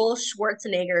Nicole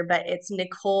Schwarzenegger, but it's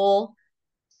Nicole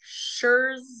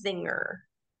Scherzinger.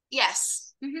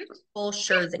 Yes. Nicole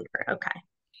Scherzinger. Okay.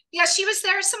 Yeah, she was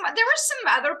there. There were some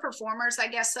other performers, I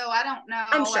guess. So I don't know.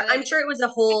 I'm sure it was a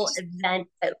whole event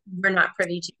that we're not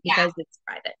privy to because it's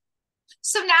private.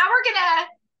 So now we're gonna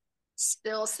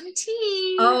spill some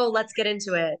tea. Oh, let's get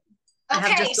into it. Okay, I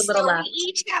have just a little left. We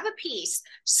each have a piece.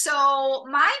 So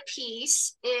my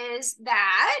piece is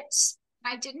that,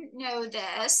 I didn't know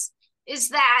this, is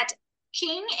that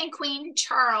King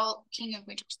Charles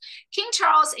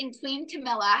and Queen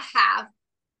Camilla have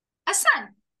a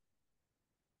son.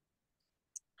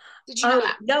 Did you know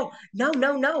that?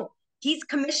 No. He's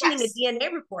commissioning a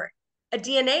DNA report.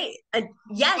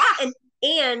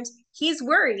 And he's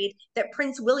worried that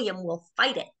Prince William will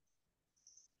fight it.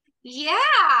 Yeah.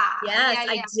 Yes,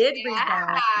 I did read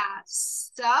that.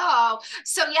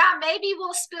 So yeah, maybe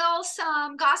we'll spill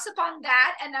some gossip on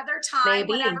that another time,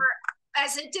 whenever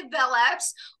as it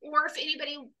develops, or if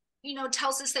anybody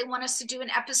tells us they want us to do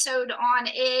an episode on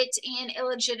it and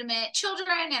illegitimate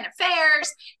children and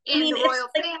affairs in the royal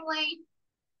family.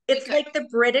 It's like the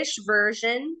British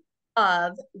version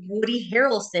of Woody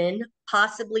Harrelson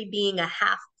possibly being a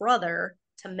half brother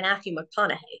to Matthew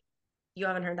McConaughey. You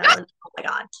haven't heard that one? Oh my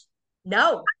God.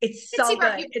 No, it's so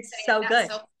good. It's so good.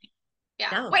 Yeah.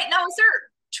 No. Wait, no, is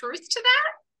there truth to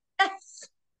that?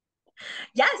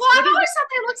 Yes. Well, I've always thought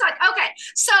that looks like. Okay,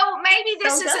 so maybe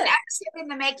this is an episode in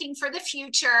the making for the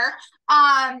future.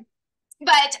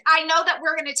 But I know that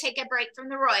we're going to take a break from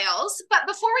the royals. But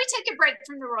before we take a break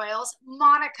from the royals,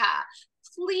 Monica,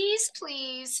 please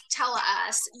tell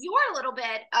us your little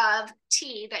bit of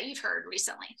tea that you've heard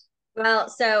recently. Well,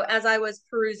 so as I was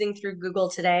perusing through Google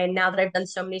today, and now that I've done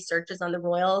so many searches on the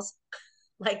royals,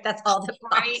 that's all that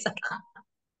pops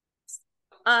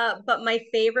up. But my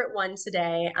favorite one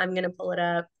today, I'm going to pull it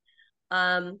up.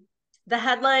 The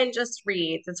headline just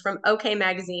reads, it's from OK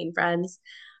Magazine, friends.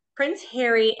 Prince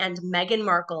Harry and Meghan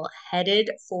Markle headed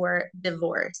for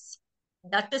divorce.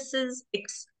 Duchess's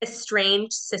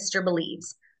estranged sister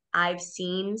believes. I've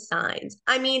seen signs.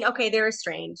 I mean, okay, they're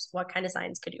estranged. What kind of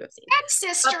signs could you have seen? That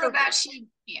sister that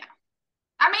yeah.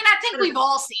 I mean, I think we've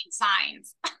all seen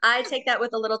signs. I take that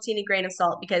with a little teeny grain of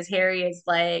salt because Harry is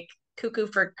like cuckoo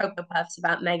for Cocoa Puffs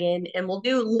about Meghan and will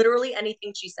do literally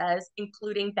anything she says,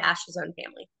 including bash his own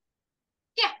family.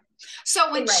 Yeah.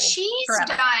 So when she's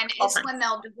done is when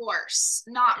they'll divorce,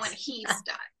 not when he's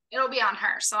done. It'll be on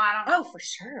her. So I don't know. Oh, for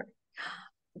sure.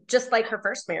 Just like her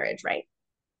first marriage, right?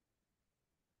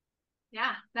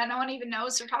 Yeah, that no one even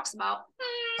knows or talks about.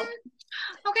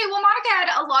 Okay, well, Monica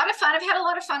had a lot of fun. I've had a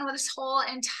lot of fun with this whole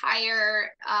entire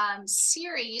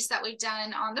series that we've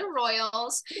done on the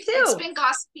royals. Me too. It's been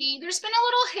gossipy. There's been a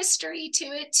little history to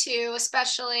it too,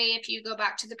 especially if you go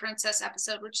back to the princess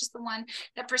episode, which is the one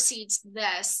that precedes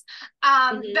this. But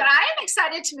I am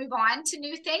excited to move on to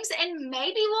new things, and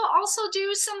maybe we'll also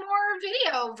do some more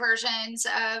video versions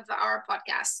of our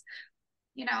podcast.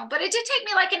 You know, but it did take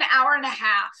me like an hour and a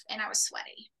half, and I was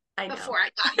sweaty. Before I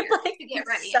got here to get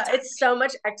ready. It's so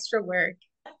much extra work.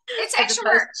 It's extra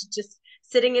work. Just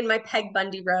sitting in my Peg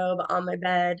Bundy robe on my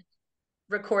bed,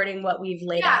 recording what we've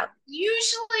laid out.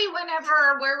 Usually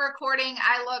whenever we're recording,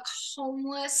 I look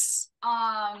homeless.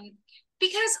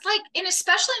 Because like, and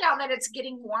especially now that it's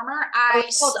getting warmer,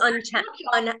 it's called unhoused.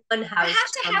 I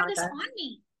have to have this on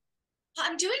me.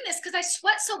 I'm doing this because I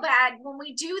sweat so bad when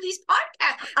we do these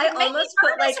podcasts. I almost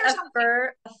put like a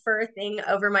fur thing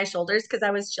over my shoulders because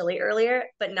I was chilly earlier,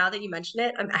 but now that you mention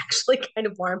it, I'm actually kind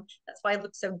of warm. That's why I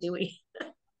look so dewy.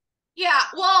 Yeah,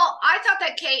 well, I thought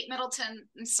that Kate Middleton,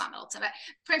 it's not Middleton, but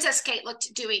Princess Kate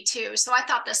looked dewy too. So I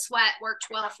thought the sweat worked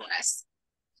well for us.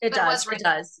 It does. It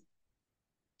does.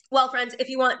 Well, friends, if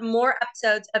you want more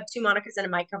episodes of Two Monicas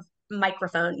and a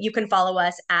Microphone, you can follow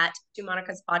us at Two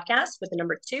Monicas Podcast with the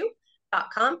number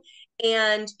 2.com,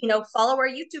 and follow our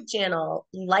YouTube channel,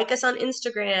 like us on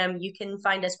Instagram. You can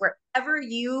find us wherever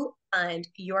you find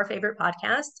your favorite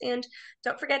podcast, and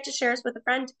don't forget to share us with a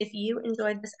friend if you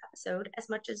enjoyed this episode as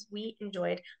much as we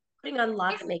enjoyed putting on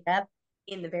lots of makeup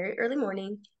in the very early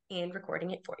morning and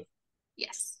recording it for you.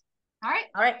 Yes. All right.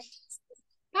 Bye.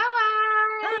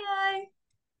 Bye.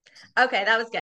 Okay, that was good.